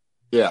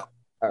 Yeah.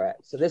 All right.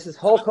 So this is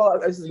Hulk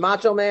Hogan. This is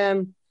Macho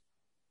Man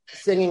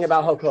singing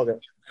about Hulk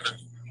Hogan.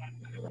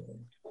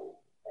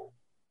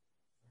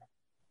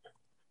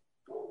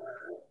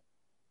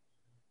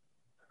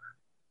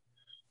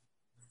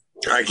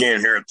 I can't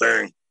hear a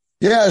thing.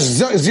 Yeah,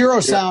 zero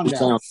sound.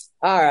 All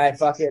right,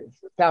 fuck it.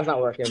 Sound's not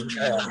working.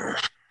 All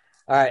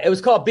right, it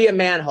was called "Be a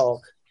Man,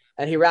 Hulk,"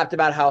 and he rapped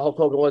about how Hulk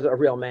Hogan was a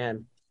real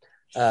man.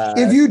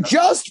 If you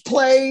just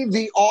play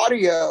the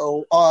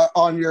audio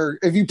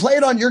if you play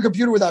it on your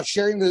computer without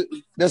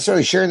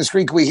necessarily sharing the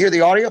screen, can we hear the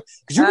audio?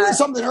 Because you were doing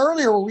something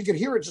earlier where we could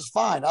hear it just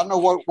fine. I don't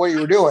know what you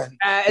were doing.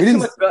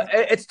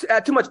 It's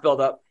too much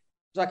buildup.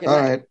 All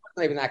right, it's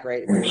not even that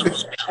great.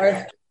 All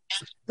right.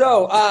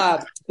 So,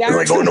 Darren,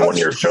 like going to one of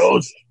your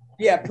shows?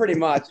 Yeah, pretty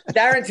much.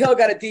 Darren Till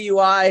got a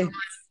DUI.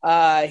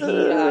 He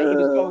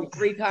was going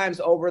 3 times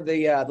over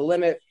the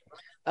limit,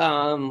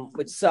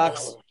 which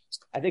sucks.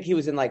 I think he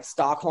was in like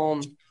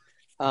Stockholm.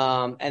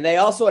 And they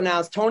also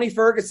announced Tony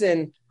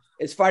Ferguson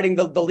is fighting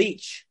the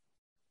Leech,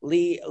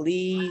 Lee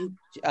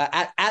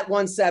at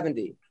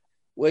 170,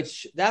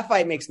 which that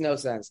fight makes no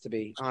sense to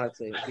me,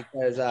 honestly,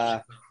 because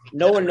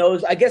no one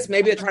knows. I guess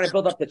maybe they're trying to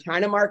build up the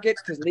China market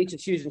because Leech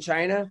is huge in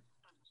China.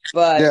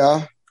 But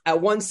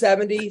at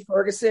 170,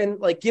 Ferguson,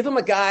 like, give him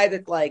a guy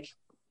that, like,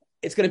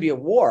 it's going to be a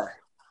war.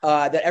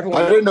 That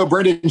everyone. I didn't know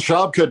Brendan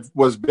Schaub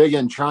was big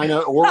in China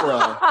or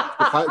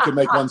could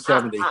make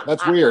 170.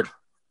 That's weird.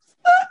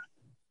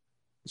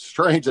 It's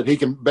strange that he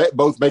can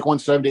both make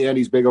 170 and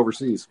he's big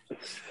overseas.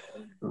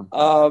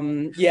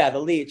 The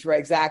Leech, right?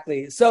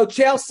 Exactly. So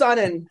Chael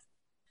Sonnen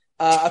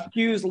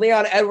accused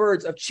Leon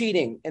Edwards of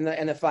cheating in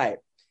the fight.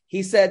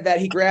 He said that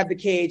he grabbed the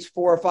cage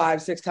 4 or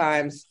 5, 6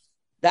 times.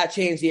 That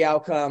changed the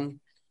outcome.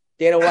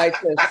 Dana White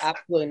says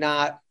absolutely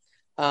not.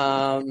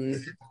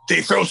 Did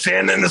he throw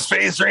sand in his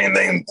face or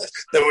anything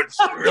that would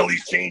really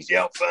change the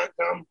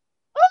outcome?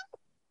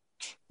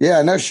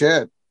 Yeah, no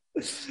shit.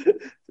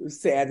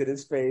 Sand in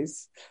his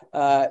face.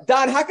 Don,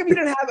 how come you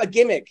didn't have a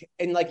gimmick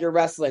in like your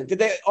wrestling? Did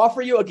they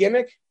offer you a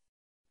gimmick?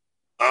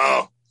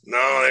 Oh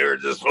no, they were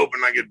just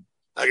hoping I could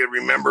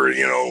remember,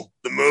 the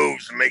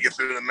moves and make it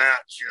through the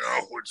match,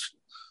 which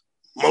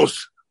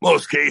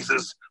most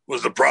cases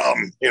was the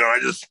problem. I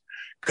just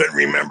couldn't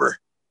remember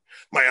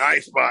my high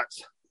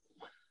spots.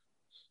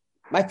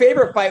 My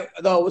favorite fight,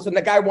 though, was when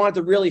the guy wanted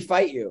to really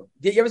fight you.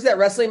 Did you ever see that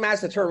wrestling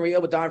match, the Turn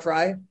Real with Don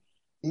Frye?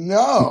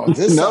 No,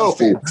 this sounds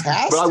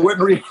fantastic. But I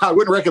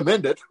wouldn't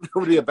recommend it. It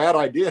would be a bad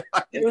idea.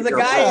 There was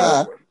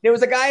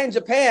a guy in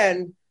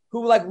Japan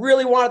who like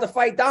really wanted to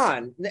fight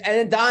Don, and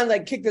then Don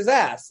like kicked his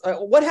ass.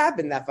 What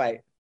happened in that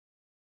fight?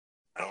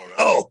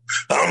 I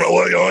don't know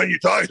what you're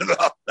talking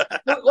about.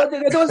 There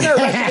was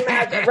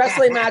a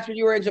wrestling match when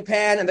you were in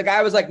Japan, and the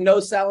guy was like no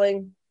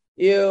selling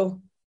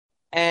you,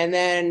 and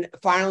then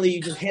finally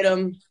you just hit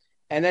him,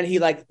 and then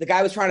the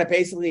guy was trying to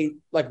basically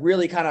like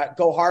really kind of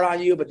go hard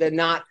on you, but then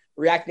not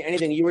reacting to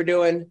anything you were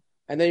doing,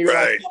 and then you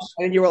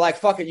were like,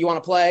 "Fuck it, you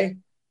want to play?"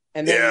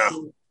 And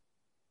then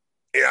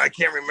I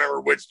can't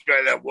remember which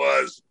guy that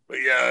was, but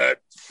it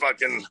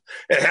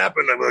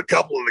happened with a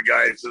couple of the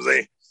guys because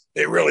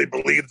they really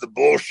believed the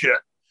bullshit.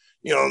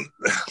 You know,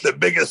 the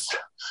biggest,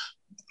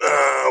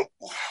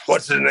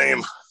 what's his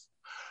name?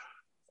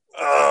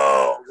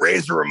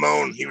 Razor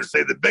Ramon. He would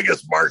say the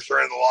biggest marks are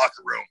in the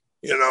locker room,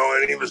 you know,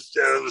 and it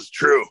was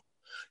true,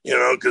 you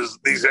know, because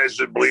these guys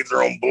should believe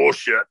their own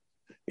bullshit,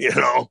 you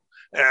know,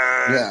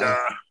 and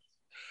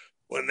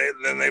when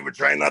they would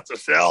try not to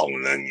sell,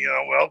 and then, you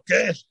know, well,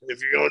 okay, if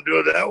you're going to do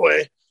it that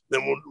way,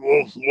 then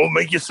we'll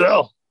make you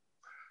sell,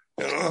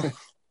 you know.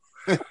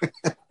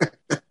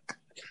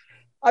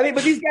 I mean,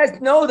 but these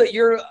guys know that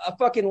you're a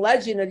fucking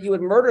legend and you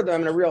would murder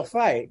them in a real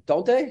fight,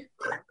 don't they?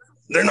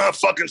 They're not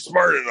fucking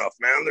smart enough,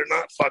 man. They're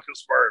not fucking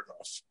smart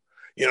enough.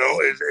 You know,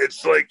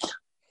 it's like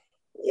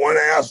one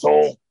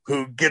asshole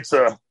who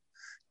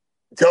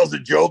tells a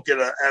joke at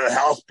a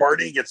house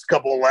party, gets a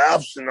couple of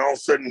laughs, and all of a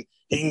sudden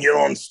he can get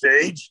on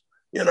stage,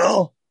 you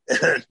know,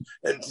 and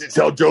to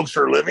tell jokes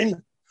for a living.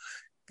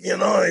 You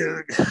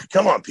know,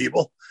 come on,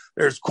 people.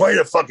 There's quite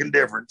a fucking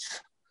difference.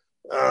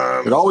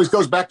 It always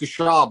goes back to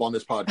Schaub on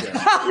this podcast.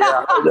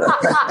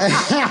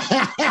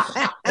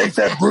 Takes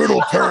that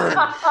brutal turn.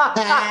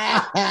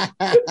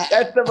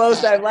 That's the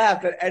most I've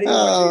laughed at anyone.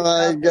 Oh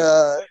my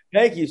god!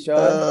 Thank you,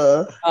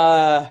 Sean.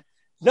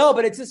 No,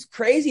 but it's just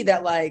crazy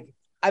that, like,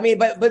 I mean,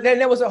 but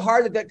then it was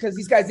hard because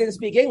these guys didn't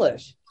speak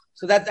English,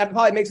 so that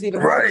probably makes it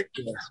even harder.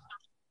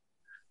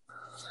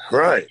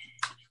 Right.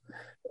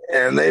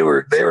 And they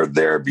were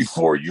there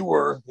before you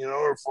were, you know,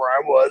 or before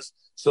I was.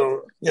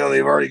 So, you know,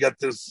 they've already got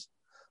this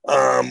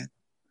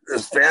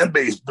fan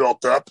base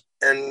built up,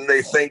 and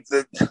they think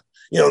that,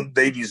 you know,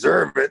 they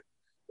deserve it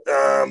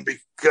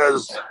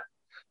because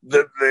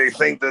they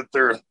think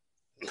that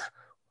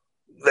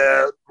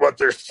what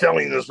they're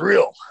selling is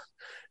real.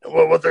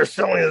 Well, what they're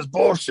selling is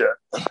bullshit.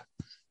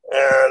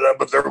 And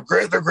but they're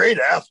great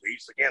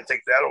athletes. I can't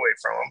take that away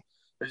from them.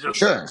 They're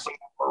just some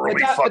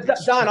really fucking.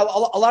 Don, a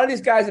lot of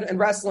these guys in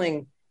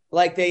wrestling,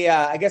 like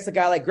I guess the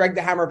guy like Greg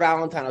the Hammer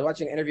Valentine, I was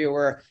watching an interview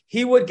where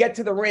he would get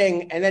to the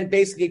ring and then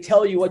basically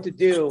tell you what to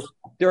do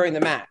during the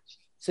match.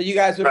 So you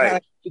guys would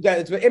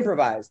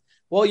improvise.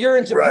 Well, you're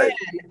in Japan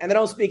and they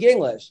don't speak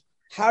English.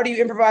 How do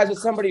you improvise with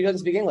somebody who doesn't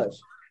speak English?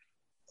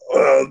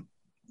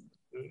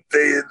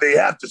 They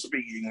have to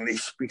speak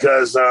English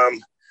because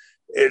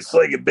it's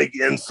like a big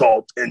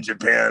insult in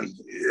Japan.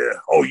 Yeah.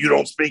 Oh, you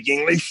don't speak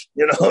English?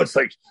 You know, it's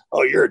like,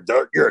 oh, you're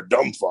a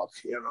dumb fuck,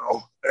 you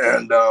know?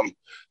 And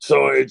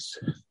so it's,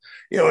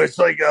 you know, it's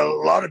like a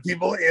lot of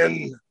people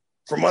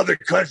from other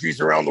countries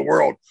around the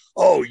world.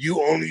 Oh,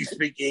 you only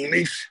speak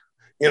English?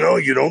 You know,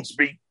 you don't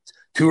speak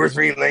 2 or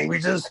 3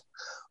 languages?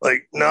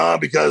 Like, nah,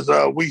 because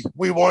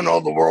we won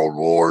all the world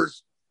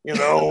wars. You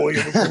know, we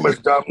pretty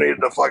much dominated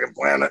the fucking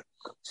planet.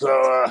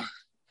 So,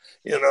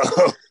 you know,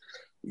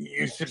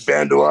 you should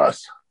band to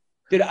us.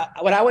 Dude,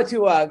 when I went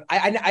to,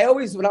 I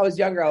always, when I was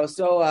younger, I was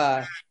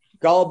so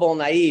gullible and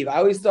naive. I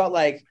always thought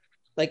like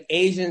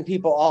Asian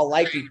people all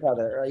liked each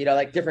other, you know,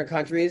 like different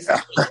countries.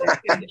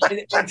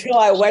 Until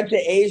I went to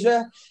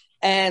Asia.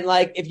 And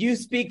like, if you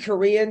speak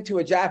Korean to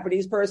a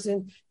Japanese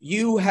person,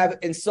 you have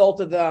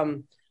insulted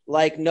them.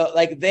 Like, no,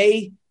 like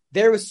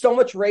there was so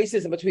much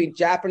racism between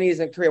Japanese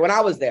and Korea when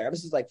I was there.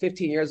 This is like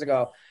 15 years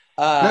ago.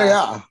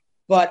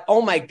 But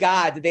oh my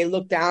God, did they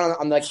look down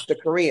on like the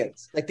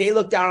Koreans? Like they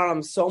looked down on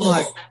them so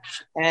much.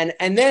 And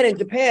then in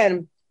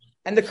Japan,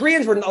 and the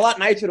Koreans were a lot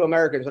nicer to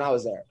Americans when I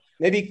was there.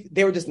 Maybe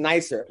they were just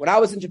nicer. When I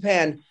was in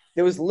Japan,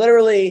 there was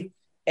literally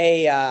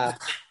a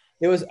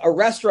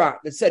restaurant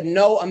that said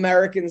no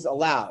Americans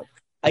allowed.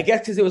 I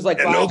guess because it was like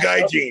no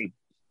gaijin.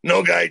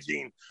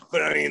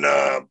 But I mean,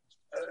 a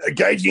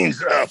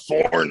gaijin's a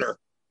foreigner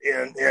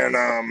in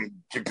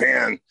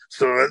Japan,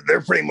 so they're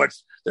pretty much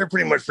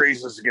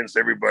racist against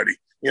everybody.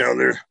 You know,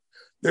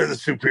 they're the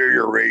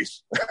superior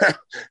race.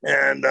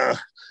 And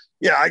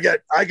I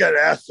got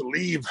asked to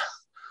leave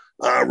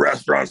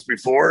restaurants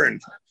before,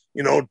 and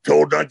you know,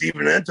 told not to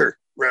even enter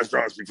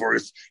restaurants before.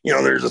 It's, you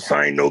know, there's a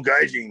sign, no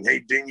gaijin. Hey,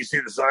 didn't you see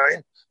the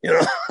sign? You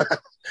know,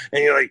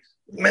 and you're like,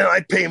 man,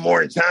 I pay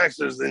more in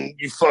taxes than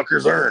you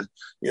fuckers earn.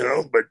 You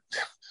know, but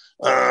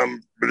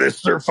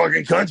it's their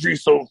fucking country,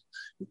 so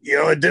you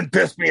know, it didn't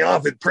piss me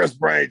off. It pissed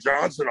Brian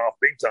Johnson off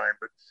big time,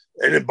 but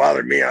it didn't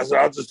bother me. I said,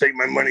 I'll just take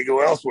my money,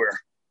 go elsewhere.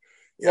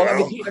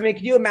 I mean,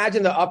 can you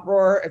imagine the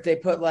uproar if they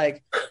put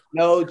like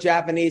no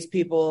Japanese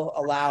people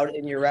allowed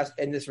in your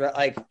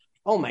like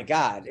Oh my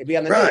God, it'd be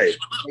on the Right.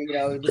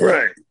 news.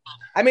 Right.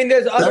 I mean,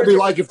 there's other. That'd be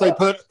like if they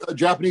put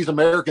Japanese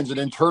Americans in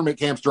internment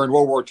camps during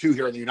World War II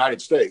here in the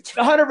United States.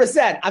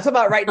 100%. I'm talking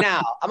about right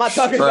now. I'm not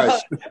talking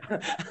about.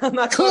 I'm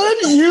not.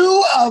 Could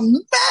you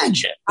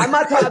imagine? I'm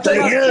not talking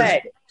about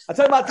today. I'm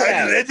talking about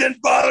today. It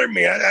didn't bother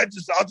me.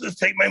 I'll just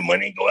take my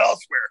money and go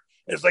elsewhere.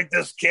 It's like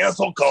this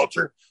cancel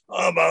culture.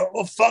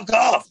 Well, fuck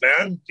off,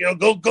 man.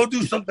 Go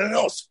do something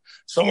else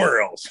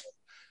somewhere else.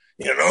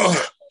 Yeah.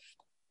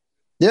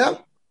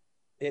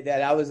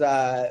 That was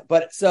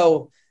but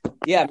so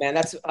yeah, man.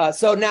 That's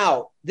so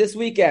now this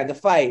weekend the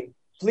fight.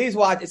 Please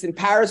watch. It's in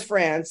Paris,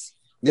 France.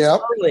 Yeah.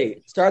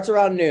 Early. Starts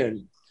around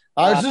noon.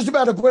 I was just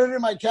about to put it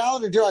in my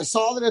calendar too. I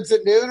saw that it's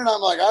at noon, and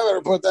I'm like, I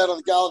better put that on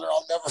the calendar.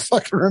 I'll never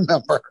fucking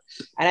remember.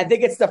 And I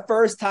think it's the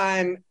first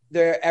time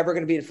they're ever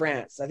going to be in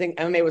France. I think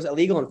MMA was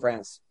illegal in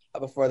France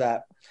before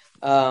that.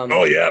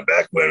 Oh yeah,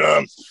 back when I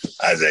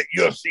was at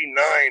UFC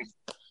 9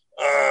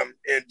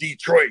 in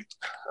Detroit,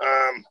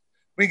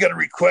 we got a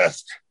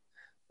request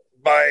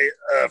by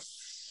a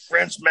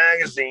French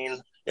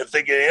magazine if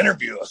they could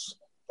interview us.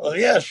 Well,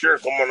 yeah, sure,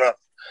 come on up.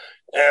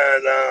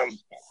 And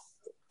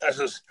I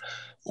says,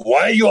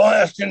 why are you all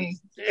asking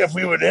if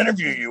we would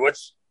interview you?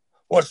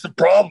 What's the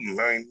problem?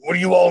 I mean, what do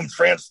you all in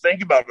France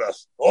think about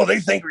us? Oh, they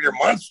think we're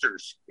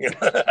monsters.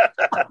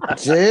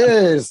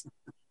 Jeez.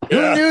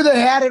 Yeah. Who knew they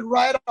had it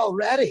right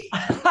already?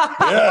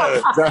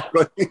 Yeah,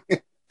 exactly.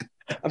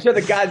 I'm sure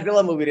the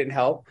Godzilla movie didn't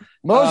help.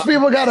 Most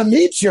people got to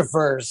meet you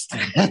first.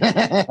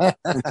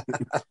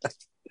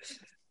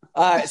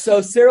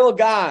 So Cyril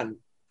Gane,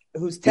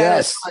 who's 10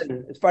 Yes.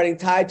 is fighting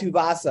Tai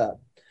Tuivasa.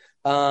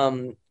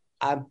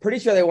 I'm pretty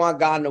sure they want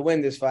Gane to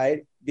win this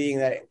fight, being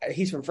that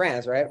he's from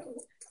France, right?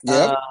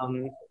 Yep.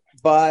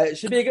 But it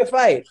should be a good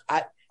fight.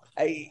 I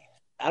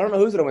don't know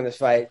who's going to win this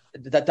fight.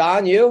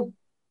 Don, you?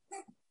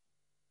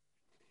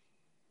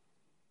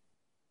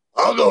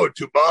 I'll go with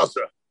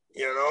Tuivasa.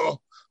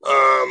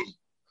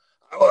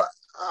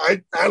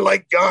 I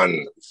like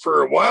Gane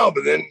for a while,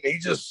 but then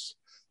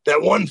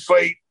that one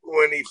fight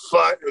when he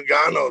fought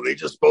Nagano, they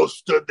just both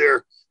stood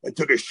there and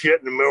took a shit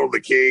in the middle of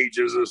the cage.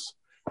 It was just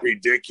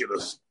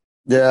ridiculous.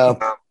 Yeah.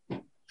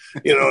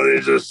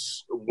 There's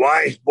just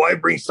why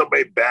bring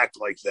somebody back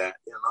like that?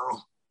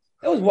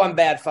 It was one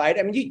bad fight.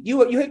 I mean,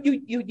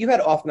 you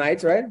had off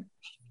nights, right?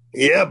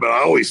 Yeah, but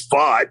I always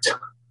fought.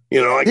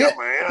 I got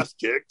my ass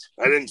kicked.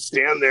 I didn't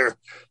stand there,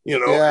 and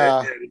wait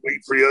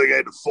for the other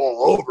guy to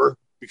fall over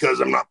because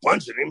I'm not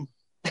punching him.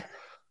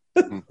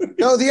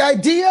 No, the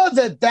idea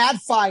that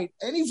fight,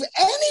 any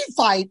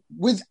fight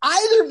with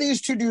either of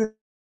these two dudes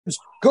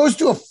goes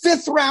to a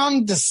 5th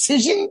round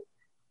decision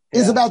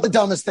is about the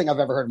dumbest thing I've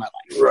ever heard in my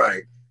life.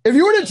 Right. If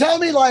you were to tell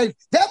me like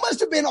that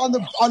must have been on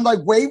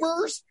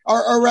waivers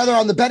or rather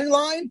on the betting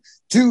line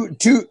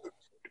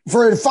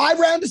for a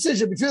 5-round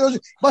decision between those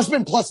must have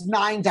been plus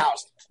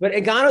 9,000. But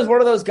Ngannou is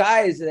one of those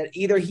guys that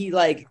either he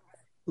like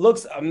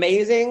looks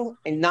amazing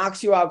and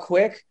knocks you out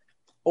quick,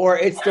 or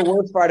it's the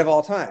worst fight of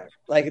all time.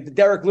 Like the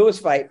Derek Lewis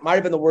fight might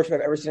have been the worst fight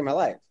I've ever seen in my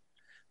life.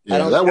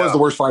 Yeah, that was the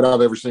worst fight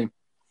I've ever seen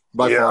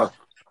by far.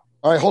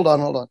 All right, hold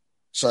on.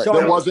 Sorry, So,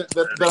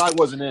 that I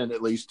wasn't in,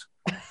 at least.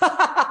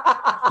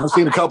 I've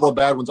seen a couple of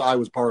bad ones I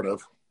was part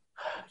of.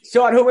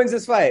 Sean, who wins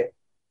this fight?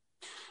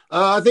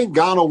 I think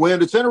Gane will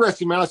win. It's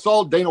interesting, man. I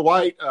saw Dana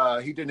White.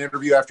 He did an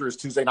interview after his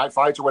Tuesday night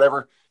fights or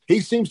whatever. He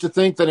seems to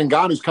think that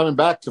Ngannou's coming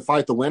back to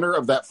fight the winner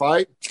of that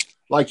fight.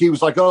 Like he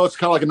was like, oh, it's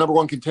kind of like a number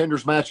 1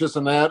 contenders match, this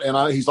and that.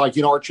 And he's like,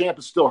 our champ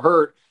is still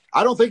hurt.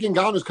 I don't think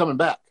Ngannou's coming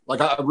back.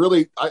 Like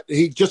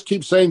he just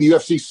keeps saying the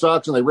UFC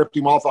sucks and they ripped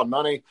him off on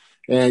money.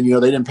 And,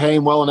 they didn't pay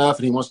him well enough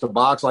and he wants to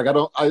box. Like, I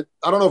don't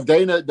know if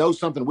Dana knows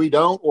something we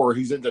don't, or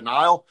he's in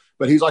denial,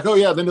 but he's like, oh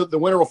yeah, then the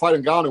winner will fight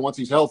Ngannou once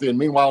he's healthy. And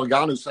meanwhile,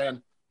 Ngannou's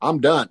saying, I'm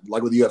done.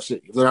 Like with the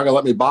UFC, if they're not going to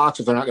let me box,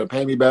 if they're not going to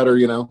pay me better,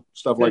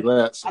 stuff like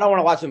that. So, I don't want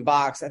to watch him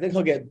box. I think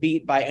he'll get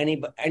beat by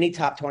any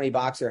top 20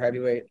 boxer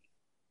heavyweight.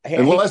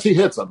 Unless he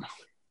hits him.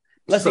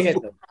 Unless he hits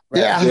him.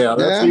 Right?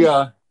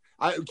 Yeah.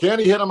 That's can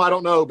he hit him? I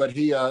don't know, but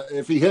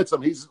if he hits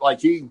him, he's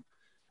like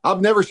I've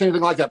never seen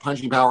anything like that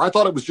punching power. I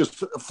thought it was just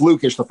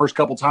flukish the first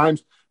couple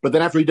times, but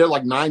then after he did it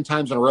like 9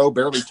 times in a row,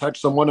 barely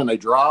touched someone and they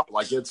drop,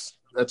 like that's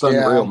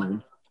unreal,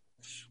 man.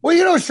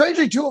 Well,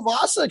 strangely,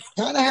 Tuivasa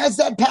kind of has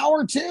that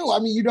power too. I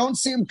mean, you don't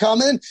see him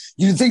coming.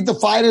 You think the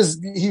fight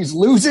he's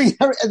losing,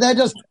 and then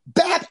just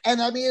bap.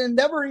 And I mean, it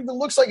never even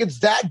looks like it's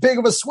that big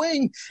of a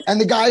swing,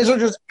 and the guys are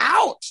just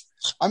out.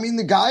 I mean,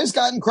 the guy's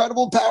got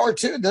incredible power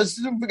too. This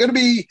is going to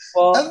be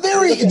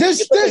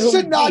this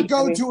should not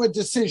go to a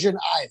decision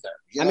either.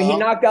 I mean, he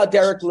knocked out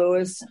Derek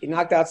Lewis. He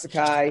knocked out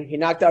Sakai. He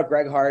knocked out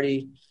Greg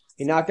Hardy.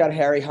 He knocked out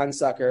Harry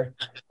Hunsucker.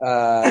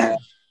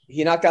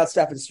 He knocked out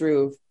Stefan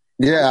Struve.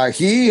 Yeah,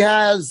 he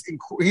has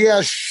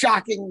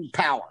shocking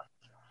power.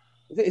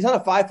 He's on a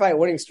 5-fight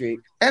winning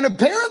streak. And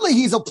apparently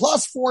he's a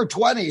plus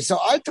 420, so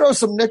I'd throw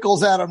some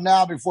nickels at him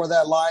now before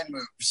that line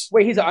moves.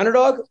 Wait, he's an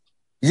underdog?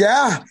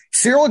 Yeah.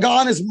 Cyril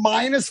Gane is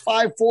minus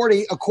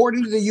 540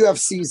 according to the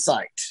UFC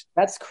site.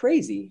 That's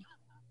crazy.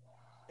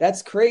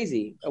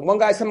 And one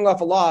guy's coming off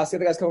a loss, the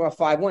other guy's coming off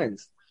 5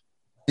 wins.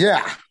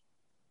 Yeah.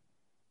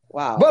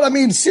 Wow. But I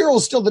mean,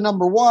 Cyril's still the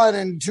number one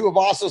and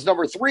Tuivasa's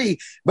number 3.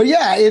 But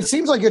yeah, it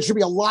seems like it should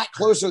be a lot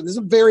closer. This is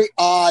very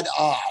odd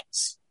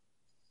odds.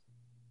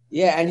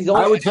 Yeah, and he's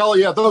only. I would tell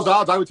those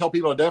odds. I would tell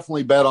people to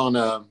definitely bet on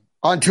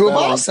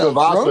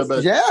Tuivasa.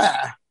 but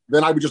Yeah.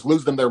 then I would just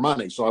lose them their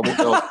money. So I won't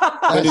tell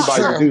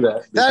anybody to do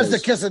that. That's the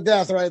kiss of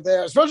death right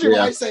there, especially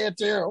when I say it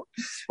too.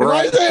 If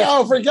Right. I say,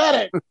 oh,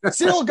 forget it.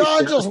 Cyril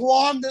Gahn just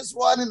won this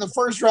one in the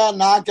first round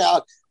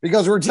knockout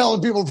because we're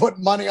telling people to put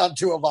money on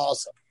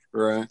Tuivasa.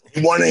 Right.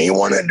 He won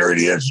it during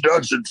the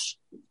introductions.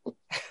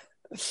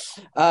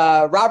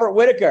 Robert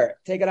Whittaker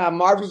taking on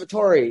Marvin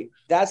Vettori.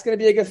 That's going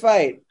to be a good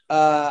fight.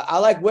 I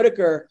like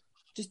Whittaker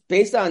just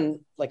based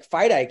on like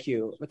fight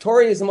IQ.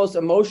 Vettori is the most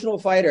emotional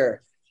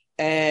fighter,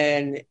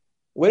 and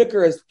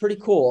Whittaker is pretty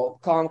cool,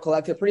 calm,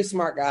 collected, pretty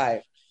smart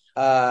guy.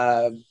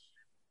 Don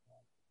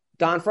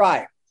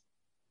Frye.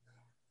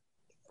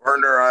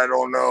 Partner, I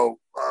don't know.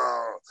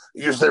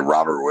 You said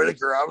Robert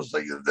Whittaker. I was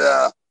thinking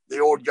the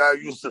old guy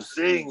who used to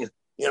sing,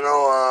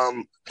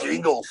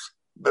 jingles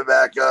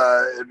back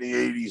in the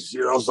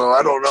 80s, so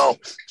I don't know.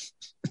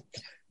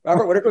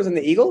 Robert Whittaker was in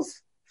the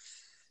Eagles?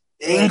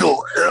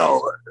 Jingles.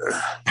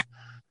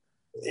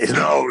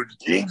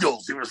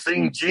 He was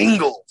singing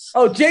jingles.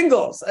 Oh,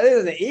 Jingles. I think it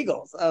was the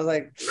Eagles. I was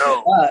like,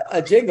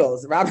 no.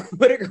 Jingles. Robert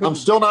Whittaker. I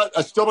still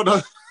don't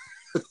know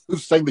who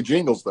sang the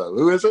jingles, though.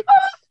 Who is it?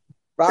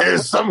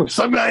 There's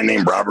some guy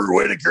named Robert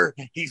Whittaker.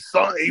 He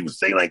was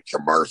singing like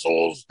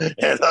commercials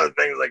and other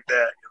things like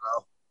that,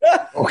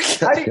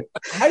 Okay.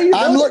 How do you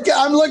I'm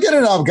looking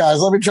it up, guys.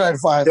 Let me try and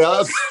find it. Yeah, I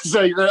was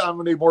gonna say, I'm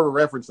gonna need more of a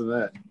reference than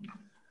that.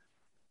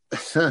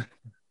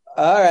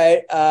 All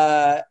right.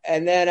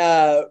 And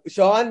then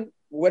Sean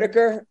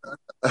Whittaker.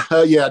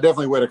 Yeah,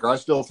 definitely Whittaker. I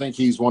still think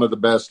he's one of the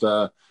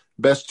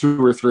best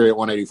 2 or 3 at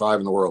 185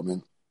 in the world,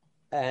 man.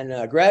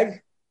 And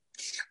Greg.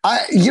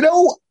 I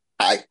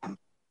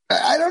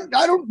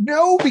don't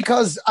know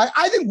because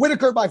I think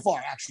Whittaker by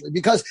far, actually,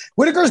 because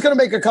Whittaker is going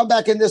to make a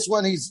comeback in this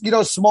one. He's,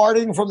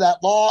 smarting from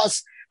that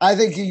loss. I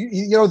think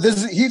he's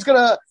going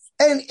to,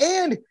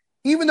 and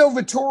even though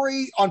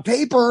Vettori on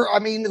paper, I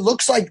mean,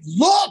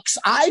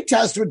 eye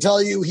test would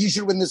tell you he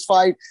should win this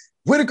fight.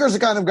 Whittaker's the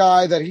kind of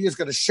guy that he is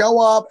going to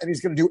show up and he's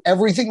going to do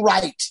everything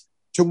right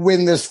to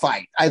win this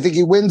fight. I think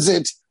he wins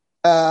it.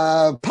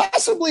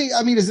 Possibly.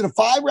 I mean, is it a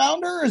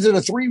 5-rounder or is it a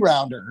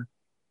 3-rounder?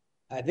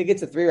 I think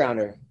it's a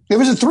 3-rounder. If it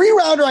was a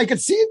 3-rounder, I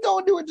could see it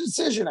going to a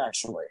decision,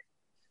 actually.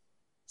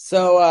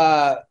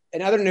 So,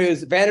 in other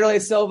news, Vanderlei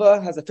Silva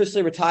has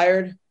officially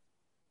retired.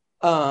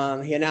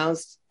 He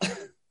announced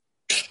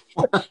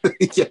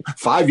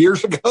 5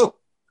 years ago.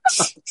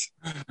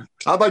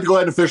 I'd like to go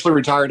ahead and officially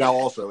retire now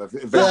also.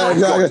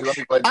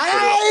 Exactly.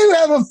 I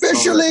have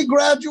officially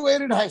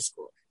graduated high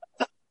school.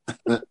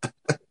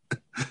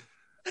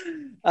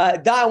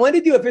 Don, when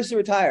did you officially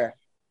retire?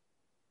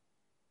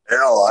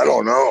 Hell, I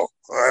don't know.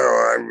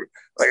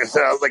 Like I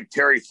said, I was like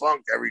Terry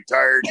Funk. I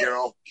retired,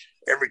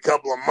 every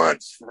couple of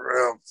months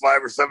for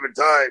 5 or 7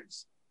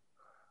 times.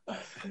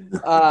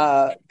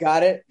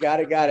 Got it.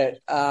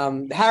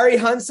 Harry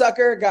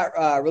Hunsucker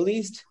got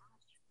released.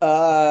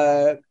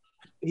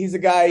 He's a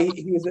guy.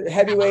 He was a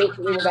heavyweight.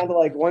 He went down to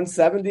like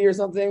 170 or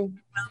something.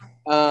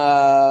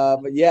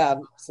 But yeah.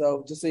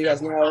 So just so you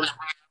guys know.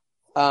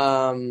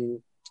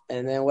 And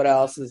then what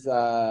else is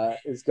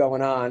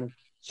going on?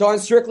 Sean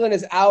Strickland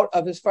is out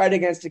of his fight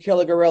against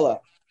Tequila Gorilla.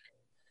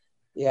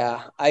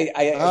 Yeah,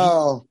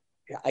 I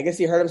guess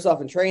he hurt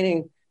himself in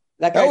training.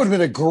 That would have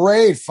been a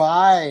great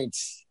fight.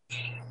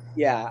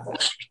 Yeah,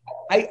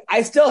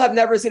 I still have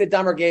never seen a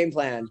dumber game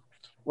plan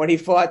when he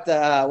fought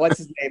what's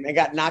his name and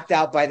got knocked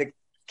out by the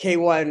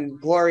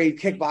K1 Glory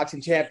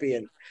kickboxing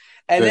champion,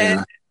 and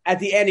then at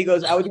the end he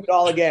goes, "I would do it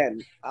all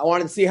again. I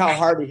wanted to see how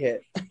hard he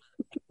hit."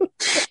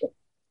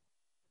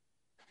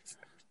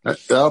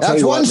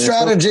 That's one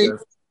strategy.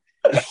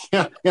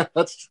 Yeah,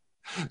 that's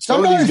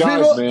some of these guys,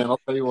 people, man. I'll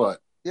tell you what.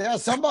 Yeah,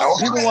 some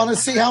people want to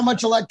see how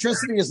much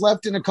electricity is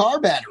left in a car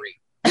battery.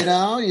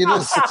 You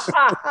just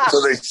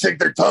so they stick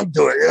their tongue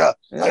to it. Yeah,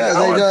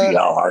 I want to see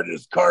how hard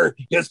this car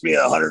gets me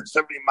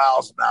 170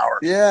 miles an hour.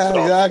 Yeah,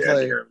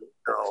 exactly.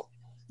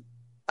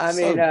 I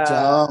mean,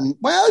 dumb.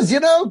 Well,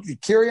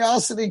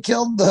 curiosity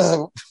killed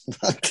the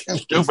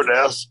stupid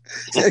ass.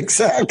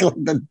 Exactly,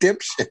 the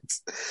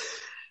dipshits.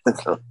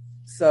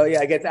 So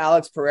yeah, against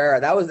Alex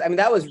Pereira. That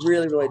was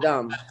really, really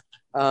dumb.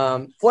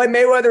 Floyd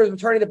Mayweather is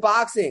returning to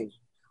boxing,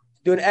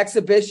 do an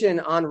exhibition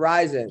on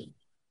Ryzen.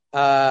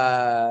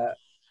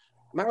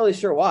 I'm not really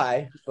sure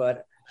why,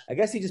 but I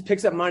guess he just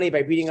picks up money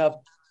by beating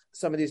up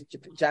some of these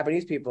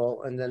Japanese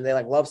people, and then they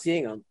love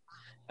seeing him.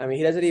 I mean,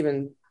 he doesn't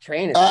even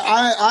train.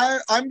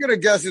 I'm gonna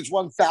guess it's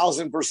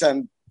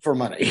 1,000% for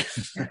money.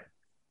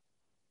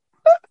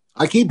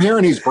 I keep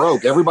hearing he's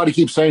broke. Everybody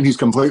keeps saying he's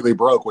completely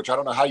broke, which I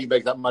don't know how you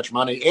make that much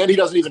money. And he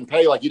doesn't even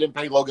pay. Like, he didn't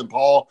pay Logan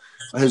Paul.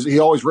 He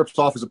always rips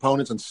off his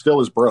opponents and still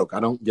is broke. I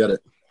don't get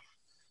it.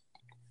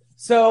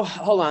 So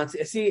hold on.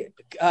 See,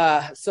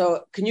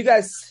 so can you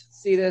guys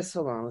see this?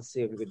 Hold on. Let's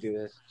see if we could do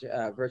this.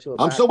 Virtual.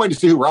 I'm still waiting to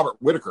see who Robert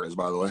Whitaker is,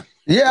 by the way.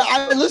 Yeah,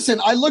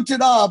 I looked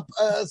it up.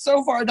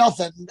 So far,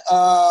 nothing.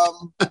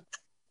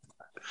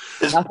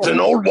 It's an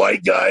old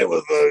white guy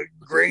with a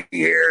gray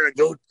hair and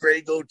a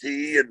gray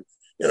goatee, and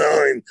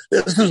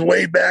this is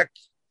way back.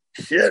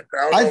 Shit,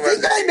 I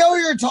think I know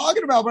who you're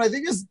talking about, but I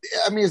think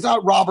it's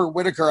not Robert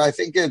Whitaker. I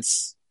think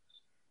it's,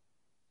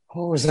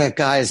 what was that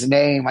guy's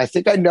name? I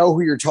think I know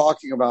who you're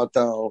talking about,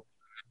 though.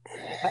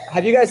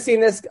 Have you guys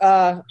seen this?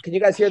 Can you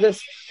guys hear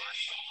this?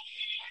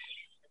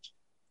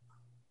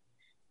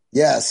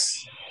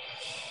 Yes.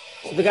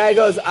 So the guy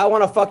goes, "I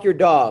want to fuck your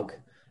dog,"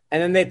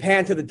 and then they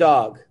pan to the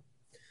dog.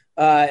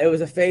 It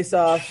was a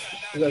face-off.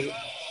 He goes,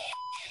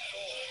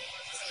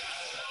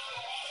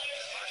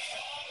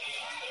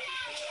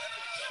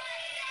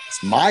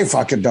 "It's my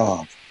fucking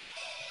dog."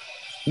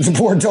 The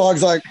poor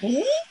dog's like,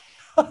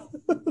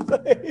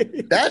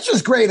 that's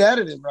just great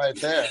editing right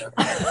there.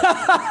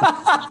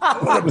 That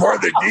wasn't part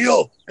of the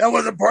deal. That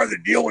wasn't part of the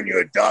deal when you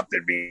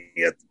adopted me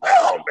at the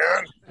pound,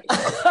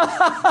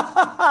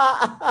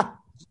 man.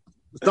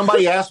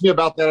 Somebody asked me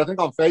about that, I think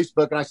on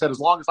Facebook, and I said, as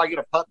long as I get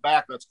a pup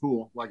back, that's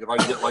cool. Like if I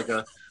get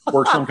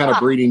work some kind of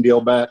breeding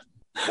deal back.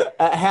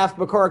 Half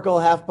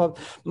McCorkle, half pup.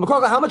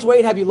 McCorkle, how much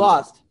weight have you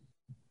lost?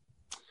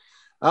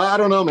 I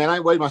don't know, man. I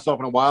ain't weighed myself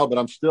in a while, but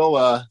I'm still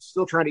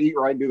trying to eat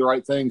right and do the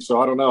right thing.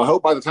 So I don't know. I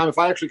hope by the time, if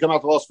I actually come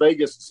out to Las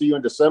Vegas and see you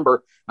in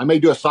December, I may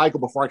do a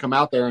cycle before I come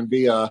out there and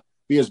be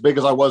as big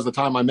as I was the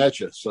time I met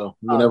you. So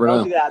you never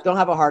know. Do that. Don't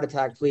have a heart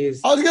attack, please.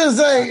 I was going to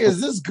say,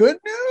 is this good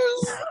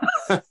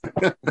news?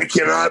 I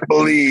cannot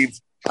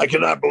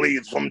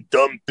believe some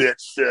dumb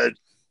bitch said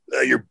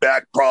your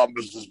back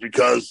problems is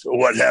because of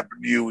what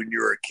happened to you when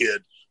you were a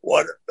kid.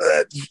 What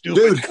that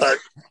stupid cunt.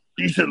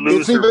 You should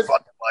lose your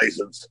fucking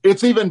license.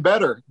 It's even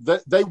better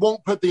that they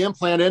won't put the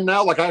implant in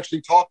now. Like I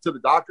actually talked to the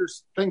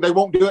doctors thing. They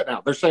won't do it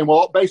now. They're saying,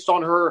 well, based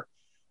on her,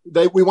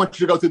 we want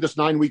you to go through this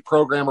 9-week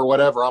program or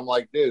whatever. I'm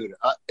like, dude,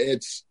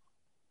 it's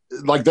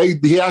like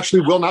he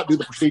actually will not do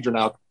the procedure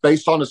now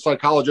based on a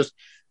psychologist's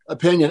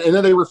opinion. And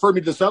then they referred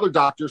me to this other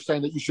doctor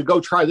saying that you should go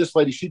try this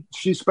lady.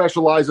 She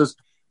specializes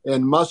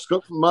in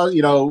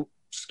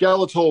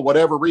skeletal,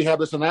 whatever, rehab,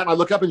 this and that. And I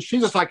look up and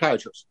she's a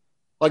psychiatrist.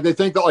 Like they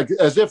think that, like,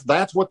 as if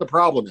that's what the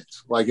problem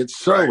is. Like it's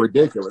so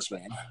ridiculous,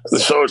 man.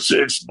 So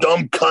it's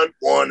dumb cunt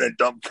 1 and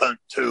dumb cunt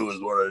 2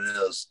 is what it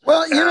is.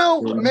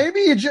 Well, maybe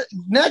you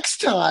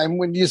next time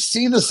when you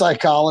see the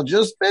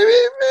psychologist, maybe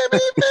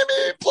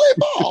play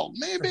ball.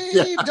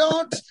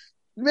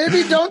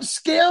 Maybe don't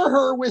scare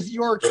her with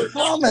your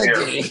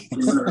comedy.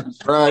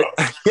 Right?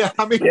 Yeah,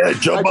 I mean,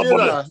 jump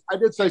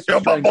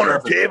up on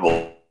her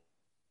table.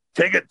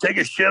 Take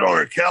a shit on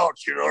her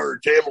couch, or her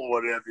table,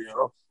 whatever,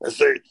 and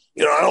say,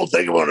 I don't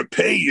think I'm going to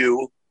pay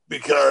you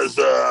because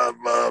of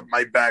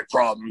my back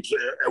problems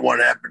and what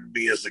happened to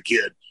me as a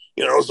kid,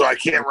 so I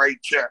can't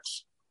write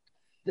checks.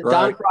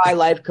 Don Frye,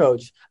 life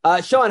coach.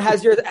 Sean,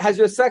 has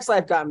your sex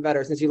life gotten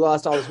better since you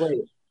lost all this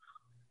weight?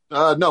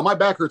 No, my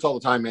back hurts all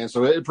the time, man.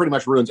 So it pretty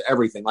much ruins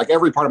everything. Like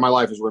every part of my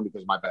life is ruined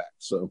because of my back.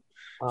 So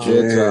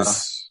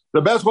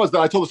the best was that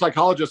I told the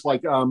psychologist,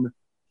 like,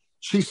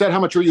 she said, how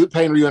much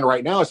pain are you in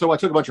right now? So I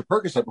took a bunch of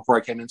Percocet before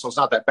I came in, so it's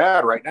not that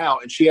bad right now.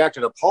 And she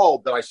acted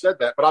appalled that I said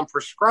that, but I'm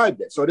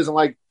prescribed it. So it isn't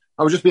like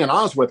I was just being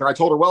honest with her. I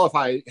told her, well, if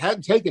I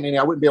hadn't taken any,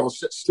 I wouldn't be able to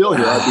sit still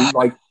here. I'd be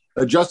like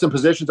adjusting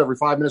positions every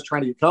 5 minutes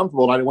trying to get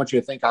comfortable. And I didn't want you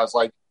to think I was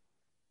like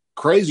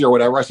crazy or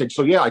whatever. I said,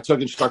 so yeah, I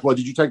took it. She's like, well,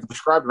 did you take the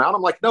prescribed amount?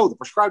 I'm like, no, the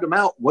prescribed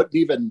amount wouldn't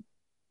even.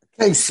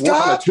 Hey,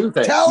 stop telling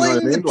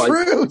the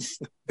truth.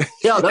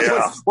 Yeah,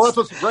 that's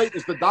what's great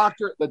is the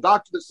doctor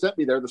that sent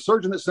me there, the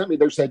surgeon that sent me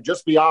there said,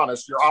 just be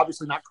honest. You're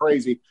obviously not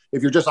crazy.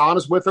 If you're just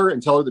honest with her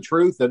and tell her the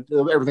truth, then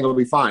everything will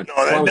be fine.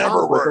 No, that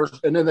never works.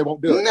 And then they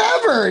won't do it.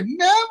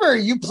 Never.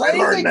 You play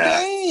the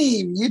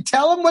game. You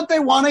tell them what they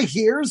want to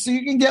hear so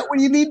you can get what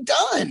you need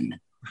done.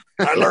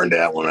 I learned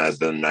that when I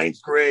was in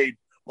 9th grade.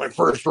 My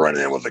first run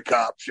in with the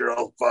cops,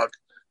 fuck.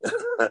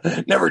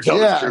 Never tell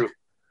the truth.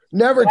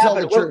 Never tell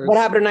the truth. What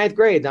happened in 9th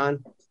grade,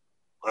 Don?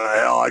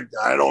 Hell,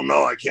 I don't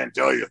know. I can't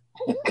tell you.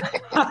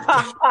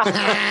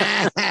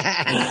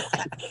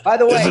 By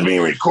the way, this is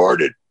being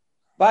recorded.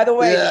 By the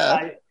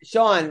way,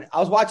 Sean, I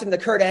was watching the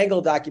Kurt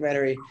Angle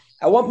documentary.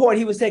 At one point,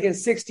 he was taking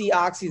 60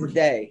 oxys a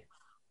day.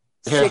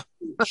 Yeah.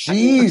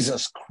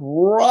 Jesus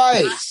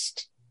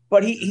Christ!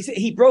 But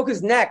he broke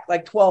his neck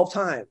like 12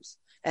 times.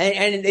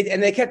 And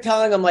they kept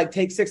telling him, like,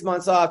 take 6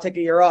 months off, take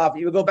a year off.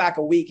 You would go back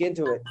a week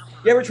into it.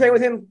 You ever train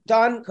with him,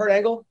 Don, Kurt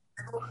Angle?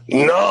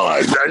 No,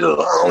 I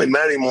only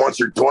met him once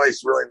or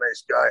twice. Really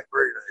nice guy,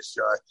 very nice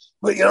guy.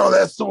 But,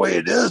 that's the way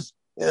it is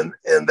in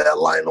that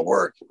line of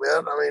work,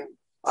 man. I mean,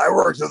 I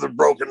worked with a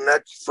broken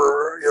neck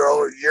for,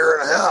 a year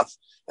and a half.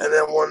 And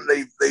then when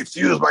they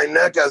fused my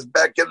neck, I was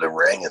back in the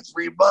ring in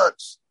 3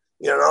 months,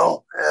 and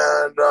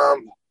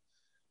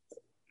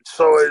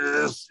so it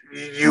is,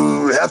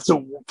 you have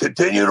to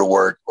continue to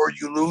work or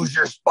you lose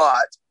your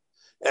spot.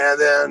 And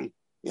then,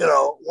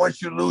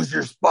 once you lose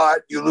your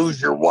spot, you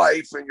lose your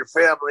wife and your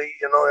family,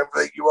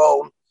 everything you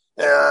own.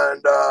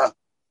 And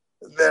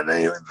then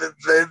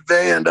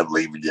they end up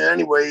leaving you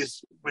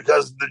anyways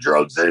because of the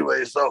drugs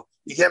anyway. So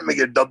you can't make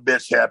a dumb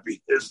bitch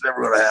happy. It's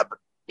never going to happen.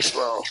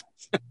 So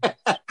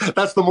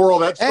that's the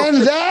moral of that story.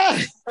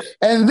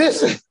 And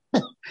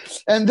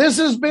this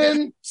has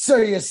been. So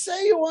you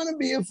say you want to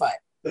be a fighter?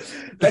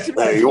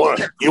 Hey, you want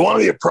to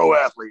be a pro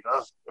athlete,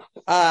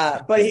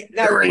 huh? But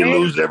now you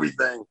lose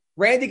everything.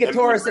 Randy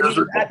Couture said he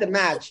was at the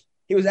match.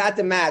 He was at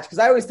the match because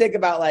I always think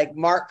about like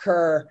Mark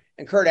Kerr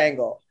and Kurt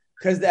Angle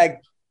because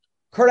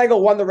Kurt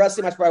Angle won the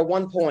wrestling match by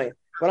 1 point,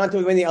 went on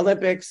to win the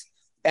Olympics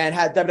and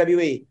had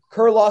WWE.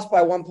 Kerr lost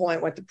by 1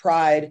 point, went to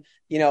Pride,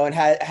 and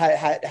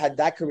had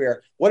that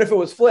career. What if it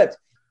was flipped?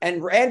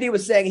 And Randy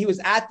was saying he was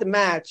at the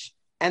match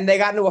and they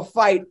got into a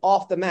fight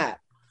off the mat.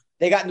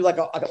 They got into like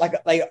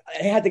they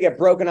had to get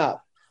broken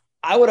up.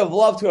 I would have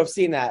loved to have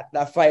seen that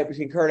fight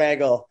between Kurt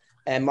Angle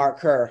and Mark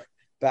Kerr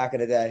back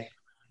in the day.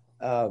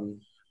 I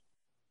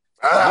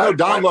know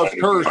Don loves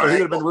Kerr, so he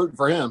would have been rooting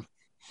for him.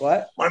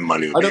 What? My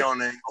money would be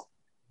on Angle.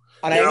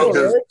 On Angle,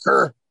 really?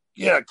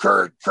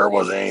 Kerr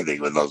wasn't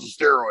anything with those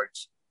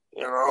steroids.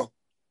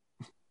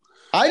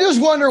 I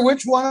just wonder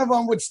which one of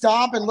them would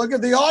stop and look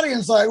at the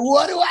audience like,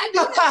 what do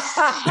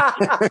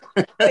I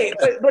do? Hey,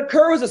 but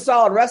Kerr was a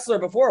solid wrestler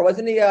before,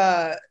 wasn't he?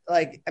 If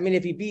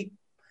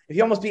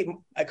he almost beat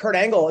Kurt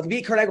Angle, if he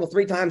beat Kurt Angle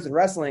 3 times in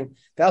wrestling,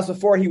 that was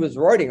before he was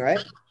roiding,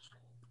 right?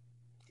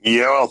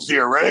 Yeah, well,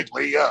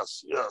 theoretically,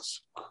 yes.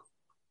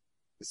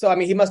 So,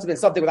 he must have been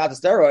something without the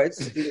steroids.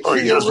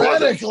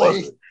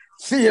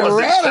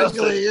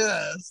 Theoretically,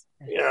 yes.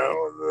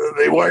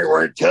 They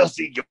weren't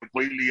testing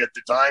completely at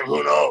the time.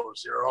 Who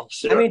knows?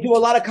 Do a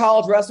lot of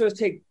college wrestlers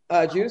take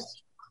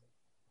juice?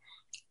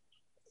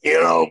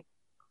 The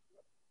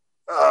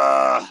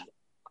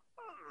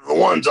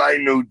ones I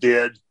knew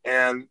did,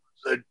 and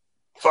the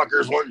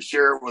fuckers wouldn't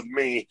share it with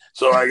me,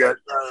 so I got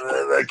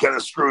that kind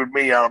of screwed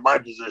me out of my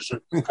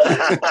position.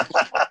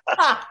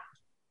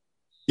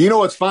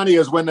 What's funny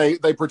is when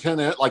they pretend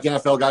that like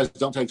NFL guys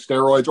don't take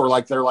steroids, or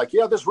like they're like,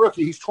 yeah, this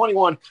rookie, he's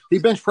 21, he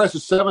bench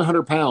presses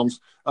 700 pounds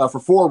for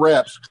 4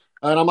 reps,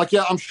 and I'm like,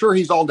 yeah, I'm sure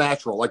he's all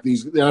natural. Like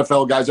these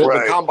NFL guys,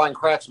 right. The combine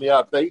cracks me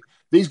up.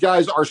 These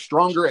guys are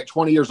stronger at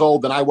 20 years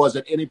old than I was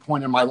at any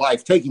point in my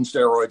life taking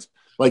steroids.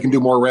 They can do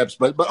more reps,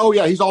 but oh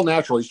yeah, he's all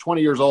natural. He's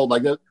 20 years old.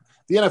 Like the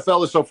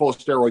NFL is so full of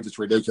steroids, it's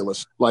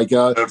ridiculous. Like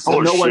no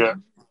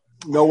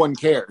one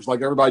cares.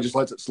 Like everybody just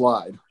lets it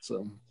slide.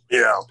 So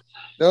yeah.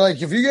 They're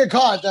like, if you get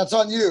caught, that's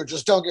on you.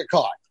 Just don't get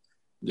caught.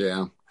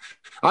 Yeah.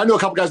 I know a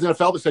couple guys in the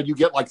NFL that said you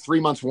get like 3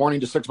 months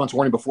warning to 6 months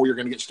warning before you're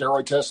going to get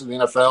steroid tests in the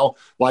NFL.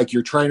 Like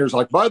your trainer's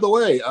like, by the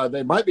way,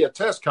 there might be a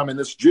test coming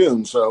this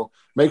June, so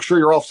make sure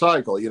you're off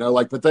cycle,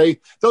 but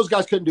those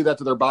guys couldn't do that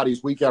to their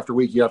bodies week after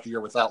week, year after year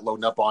without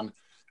loading up on.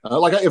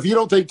 If you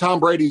don't think Tom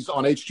Brady's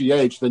on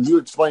HGH, then you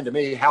explain to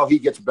me how he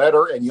gets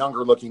better and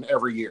younger looking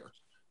every year.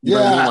 You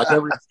know what I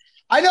mean?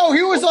 I know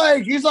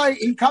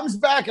he comes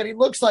back and he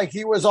looks like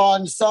he was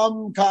on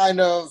some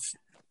kind of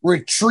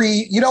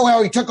retreat. You know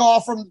how he took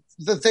off from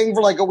the thing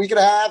for like a week and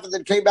a half and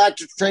then came back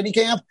to training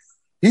camp?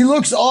 He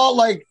looks all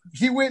like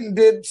he went and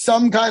did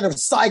some kind of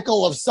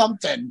cycle of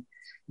something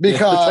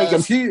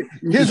because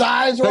his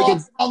eyes are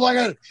all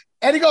like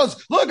and he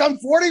goes, look, I'm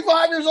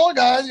 45 years old,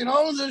 guys.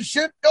 There's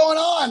shit going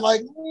on.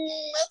 Like,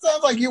 that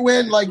sounds like you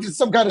win like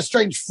some kind of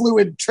strange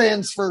fluid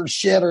transfer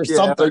shit or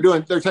something.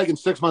 They're taking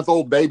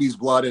 6-month-old baby's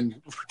blood and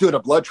doing a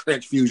blood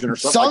transfusion or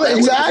something.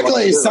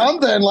 Exactly.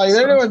 Something like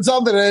they're doing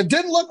something. And it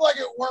didn't look like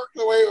it worked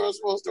the way it was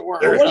supposed to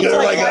work.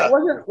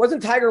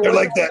 Wasn't Tiger Woods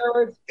like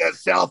that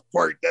South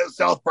Park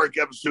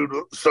episode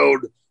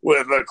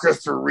with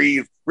Christopher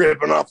Reeve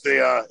ripping off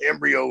the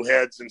embryo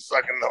heads and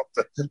sucking up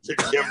the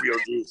embryo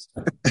juice.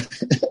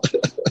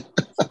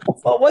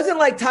 Well, wasn't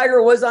like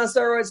Tiger Woods on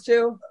steroids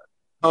too?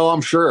 Oh,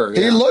 I'm sure.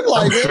 Yeah. He looked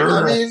like it.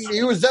 Sure.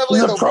 He was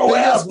definitely a pro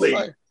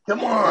athlete.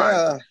 Come on.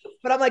 Yeah.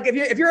 But I'm like,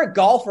 if you're a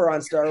golfer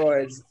on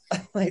steroids,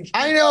 like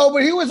I know,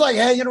 but he was like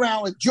hanging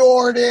around with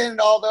Jordan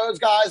and all those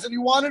guys, and he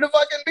wanted to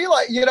fucking be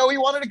like, he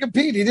wanted to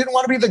compete. He didn't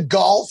want to be the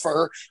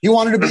golfer. He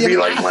wanted to be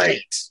like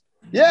Mike.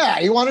 Yeah,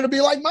 he wanted to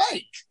be like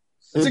Mike.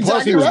 Plus,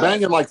 exactly he was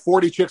banging like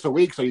 40 chicks a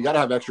week, so you got to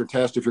have extra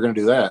tests if you're going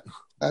to do that.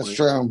 That's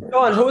true.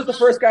 John, who was the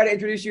first guy to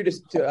introduce you to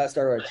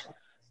steroids?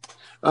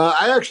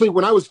 I actually,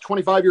 when I was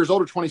 25 years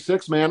old or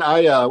 26, man,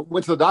 I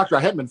went to the doctor.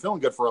 I hadn't been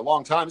feeling good for a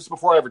long time. This is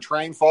before I ever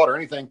trained, fought, or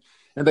anything.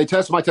 And they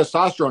tested my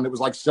testosterone. It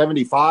was like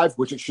 75,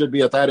 which it should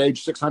be at that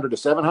age, 600 to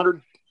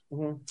 700.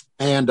 Mm-hmm.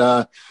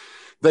 And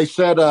they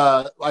said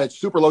I had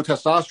super low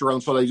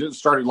testosterone, so they just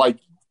started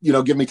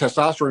giving me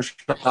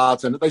testosterone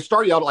shots. And they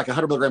started out at like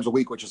 100 milligrams a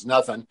week, which is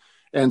nothing.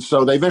 And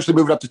so they eventually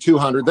moved up to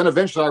 200. Then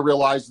eventually I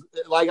realized,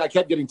 I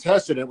kept getting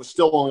tested, and it was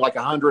still only like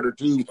 100 or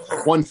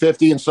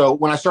 150. And so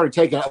when I started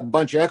taking a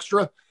bunch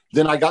extra,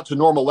 then I got to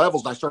normal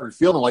levels, and I started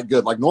feeling like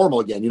good, like normal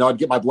again. I'd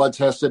get my blood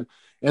tested.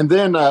 And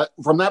then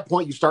from that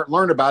point, you start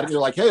learning about it. And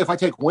you're like, hey, if I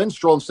take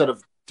Winstrol instead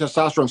of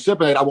testosterone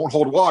cypionate, I won't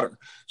hold water.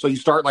 So you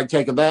start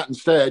taking that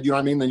instead, you know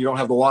what I mean? Then you don't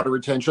have the water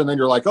retention. Then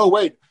you're like, oh,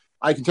 wait,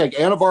 I can take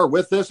Anavar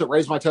with this. It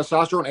raises my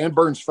testosterone and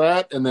burns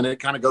fat. And then it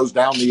kind of goes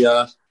down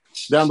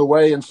down the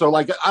way. And so,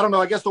 like, I don't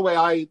know, I guess the way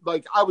I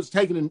was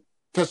taking in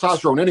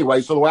testosterone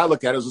anyway. So the way I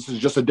look at it is this is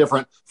just a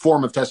different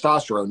form of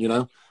testosterone, you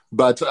know?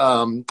 But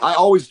I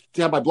always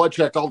have my blood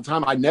checked all the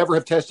time. I never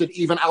have tested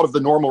even out of the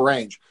normal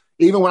range.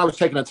 Even when I was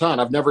taking a ton,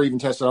 I've never even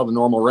tested out of the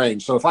normal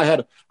range. So if I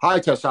had high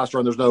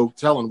testosterone, there's no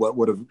telling what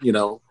would have, you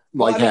know,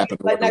 happened.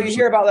 Now you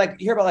hear about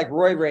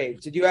roid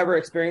rage. Did you ever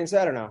experience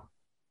that or no?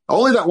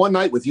 Only that one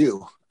night with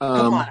you.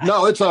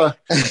 No, it's the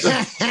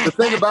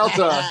thing about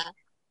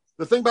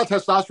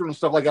testosterone and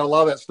stuff like that. A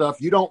lot of that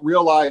stuff you don't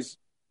realize.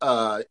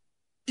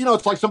 You know,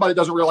 it's like somebody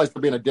doesn't realize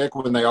they're being a dick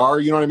when they are.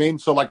 You know what I mean?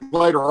 So like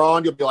later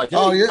on, you'll be like, hey,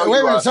 wait a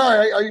minute,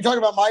 sorry, are you talking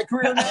about my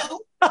career now?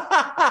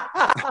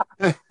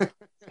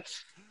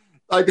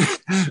 Like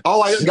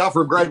all I got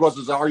from Greg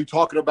was, "Are you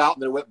talking about?"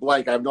 And then it went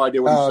blank. I have no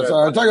idea what he said.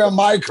 Sorry, I'm talking about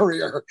my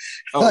career.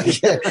 When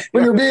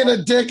you're being a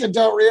dick and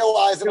don't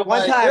realize it.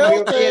 One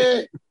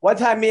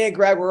time, me and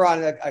Greg were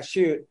on a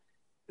shoot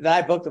that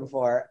I booked him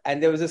for,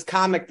 and there was this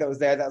comic that was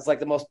there that was like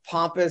the most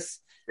pompous,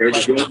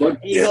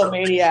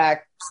 egomaniac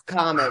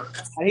comic,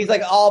 and he's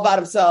like all about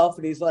himself,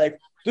 and he's like,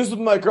 "This is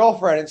my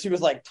girlfriend," and she was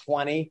like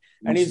 20,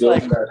 and he's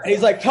like,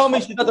 "Tell me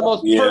she's not the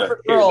most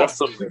perfect girl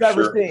you've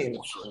ever seen."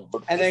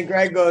 And then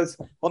Greg goes,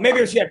 "Well, maybe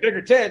if she had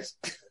bigger tits."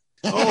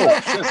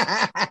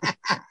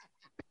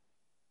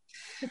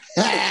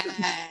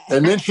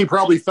 And then she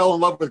probably fell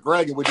in love with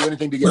Greg and would do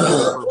anything to get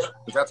her.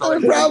 That's how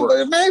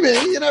probably, maybe,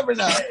 you never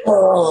know.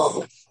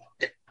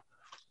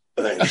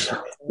 Don,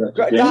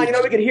 you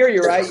know we can hear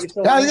you, right? I was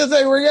gonna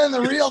say we're getting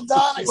the real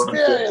Don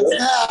experience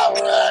now,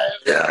 right?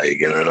 Yeah, you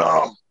get it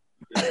all.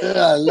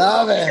 Yeah, I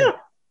love it.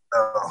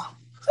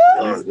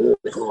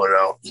 Pull it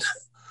out.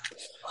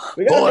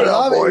 Pull it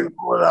out, boy.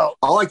 Pull it out.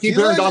 All I keep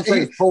hearing Don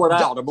say is pull it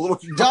out. I'm a little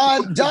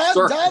Don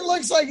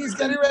looks like he's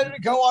getting ready to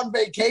go on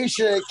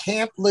vacation at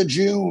Camp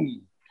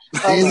Lejeune.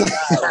 Dude,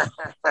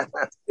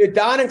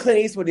 Don and Clint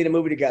Eastwood need a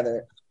movie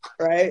together,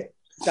 right?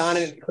 Don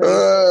and Clint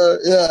Eastwood.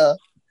 Yeah.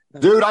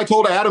 Dude, I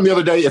told Adam the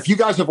other day, if you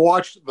guys have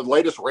watched the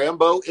latest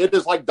Rambo, it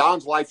is like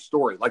Don's life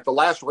story. Like the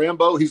last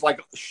Rambo, he's like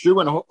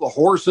shoeing the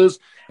horses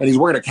and he's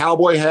wearing a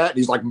cowboy hat and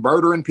he's like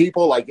murdering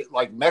people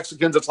like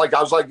Mexicans. It's like,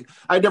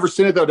 I'd never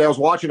seen it the other day. I was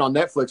watching on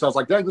Netflix. I was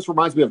like, dang, this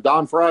reminds me of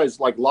Don Frye's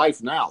like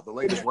life now, the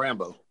latest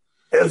Rambo.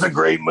 It's a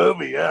great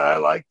movie. Yeah, I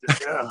liked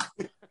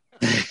it.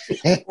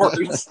 Yeah.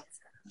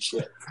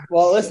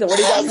 Well, listen, what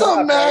do you got?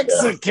 I'm a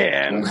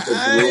Mexican.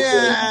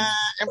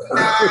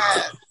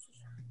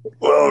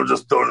 Well,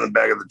 just throw it in the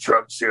back of the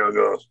truck, see how it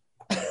goes.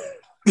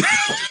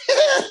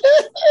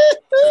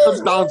 That's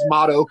Don's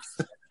motto.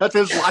 That's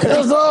his life.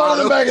 It's all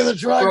in the back of the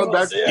truck.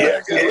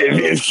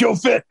 If she'll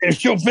fit in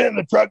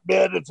the truck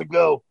bed, it's a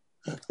go.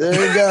 There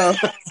you go.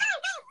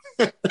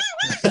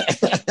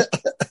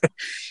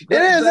 It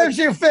is if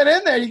she fit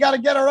in there. You got to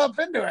get her up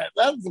into it.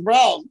 That's the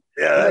problem.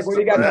 Yeah, what do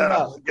you got coming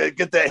up?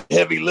 Get that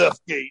heavy lift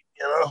gate,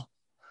 you know.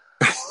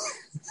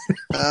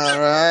 All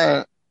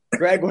right.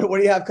 Greg, what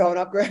do you have coming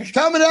up, Greg?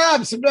 Coming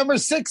up, September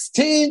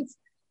 16th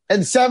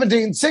and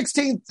 17th.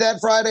 16th, that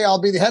Friday, I'll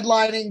be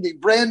headlining the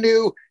brand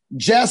new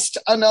Just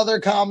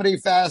Another Comedy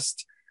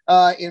Fest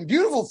in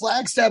beautiful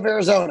Flagstaff,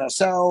 Arizona.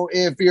 So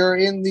if you're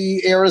in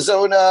the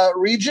Arizona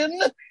region,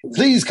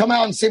 please come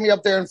out and see me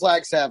up there in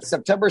Flagstaff,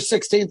 September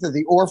 16th at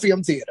the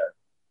Orpheum Theater.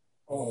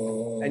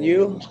 And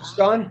you,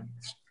 Sean?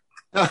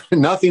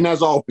 Nothing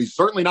as always.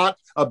 Certainly not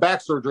a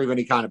back surgery of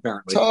any kind,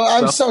 apparently.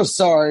 I'm so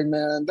sorry,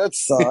 man. That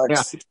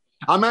sucks. Yeah.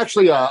 I'm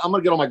actually, I'm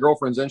going to get on my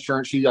girlfriend's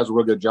insurance. She does a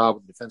real good job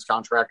with the defense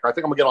contractor. I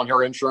think I'm going to get on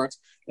her insurance.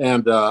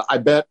 And I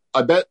bet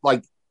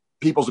like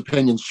people's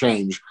opinions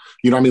change.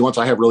 You know what I mean? Once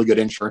I have really good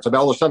insurance, I bet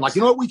all of a sudden, like,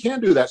 you know what? We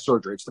can do that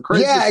surgery. It's the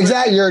craziest Yeah, thing.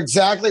 exactly. You're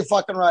exactly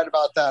fucking right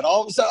about that.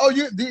 All of a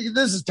sudden,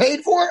 this is paid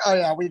for? Oh,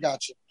 yeah, we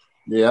got you.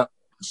 Yeah.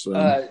 So.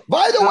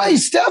 By the way,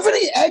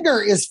 Stephanie Egger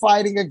is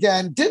fighting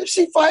again. Didn't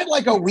she fight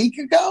like a week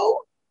ago?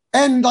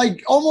 And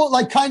like almost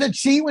like kind of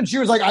cheat when she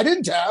was like, I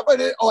didn't tap. I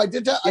did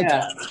tap. I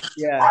tapped.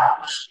 Yeah.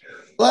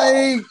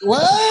 Like,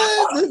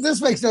 what?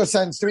 This makes no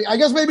sense to me. I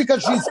guess maybe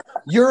because she's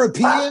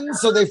European,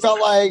 so they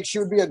felt like she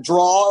would be a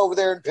draw over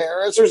there in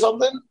Paris or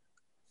something.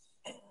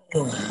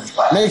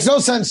 Makes no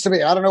sense to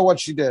me. I don't know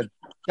what she did.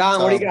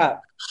 Don, what do you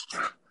got?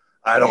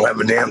 I don't have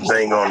a damn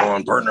thing going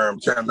on, partner.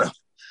 I'm trying to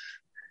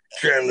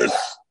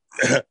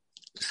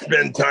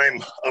spend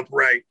time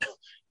upright.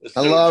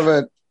 I love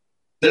it.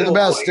 You're the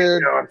best,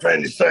 dude. I'm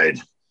trying to decide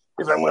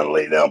if I'm going to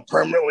lay down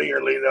permanently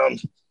or lay down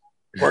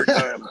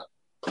part-time.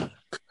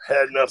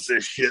 Had enough of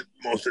this shit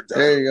most of the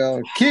time. There you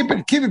go. Keep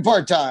it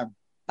part-time.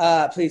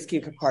 Please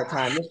keep it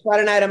part-time. This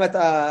Friday night, I'm at the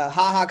Ha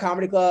Ha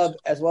Comedy Club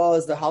as well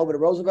as the Hollywood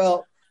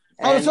Roosevelt.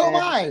 So am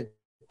I.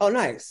 Oh,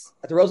 nice.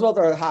 At the Roosevelt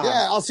or the Ha Ha?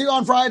 Yeah, I'll see you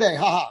on Friday.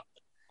 Ha Ha.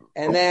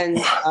 And then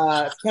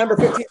September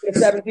 15th and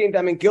 17th,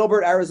 I'm in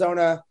Gilbert,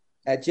 Arizona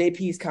at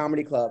JP's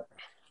Comedy Club.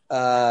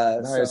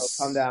 Nice.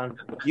 So come down.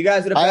 You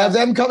guys are the best. I have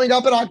them coming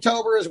up in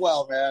October as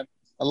well, man.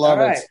 I love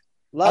it.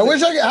 I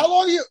wish I could. How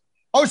long you?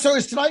 Oh, so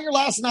is tonight your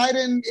last night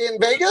in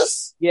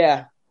Vegas?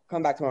 Yeah.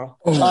 Come back tomorrow.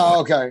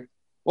 Oh, okay.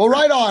 Well,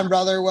 right on,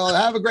 brother. Well,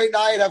 have a great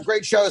night. Have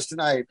great shows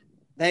tonight.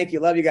 Thank you.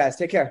 Love you guys.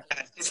 Take care.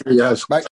 Yes. Bye.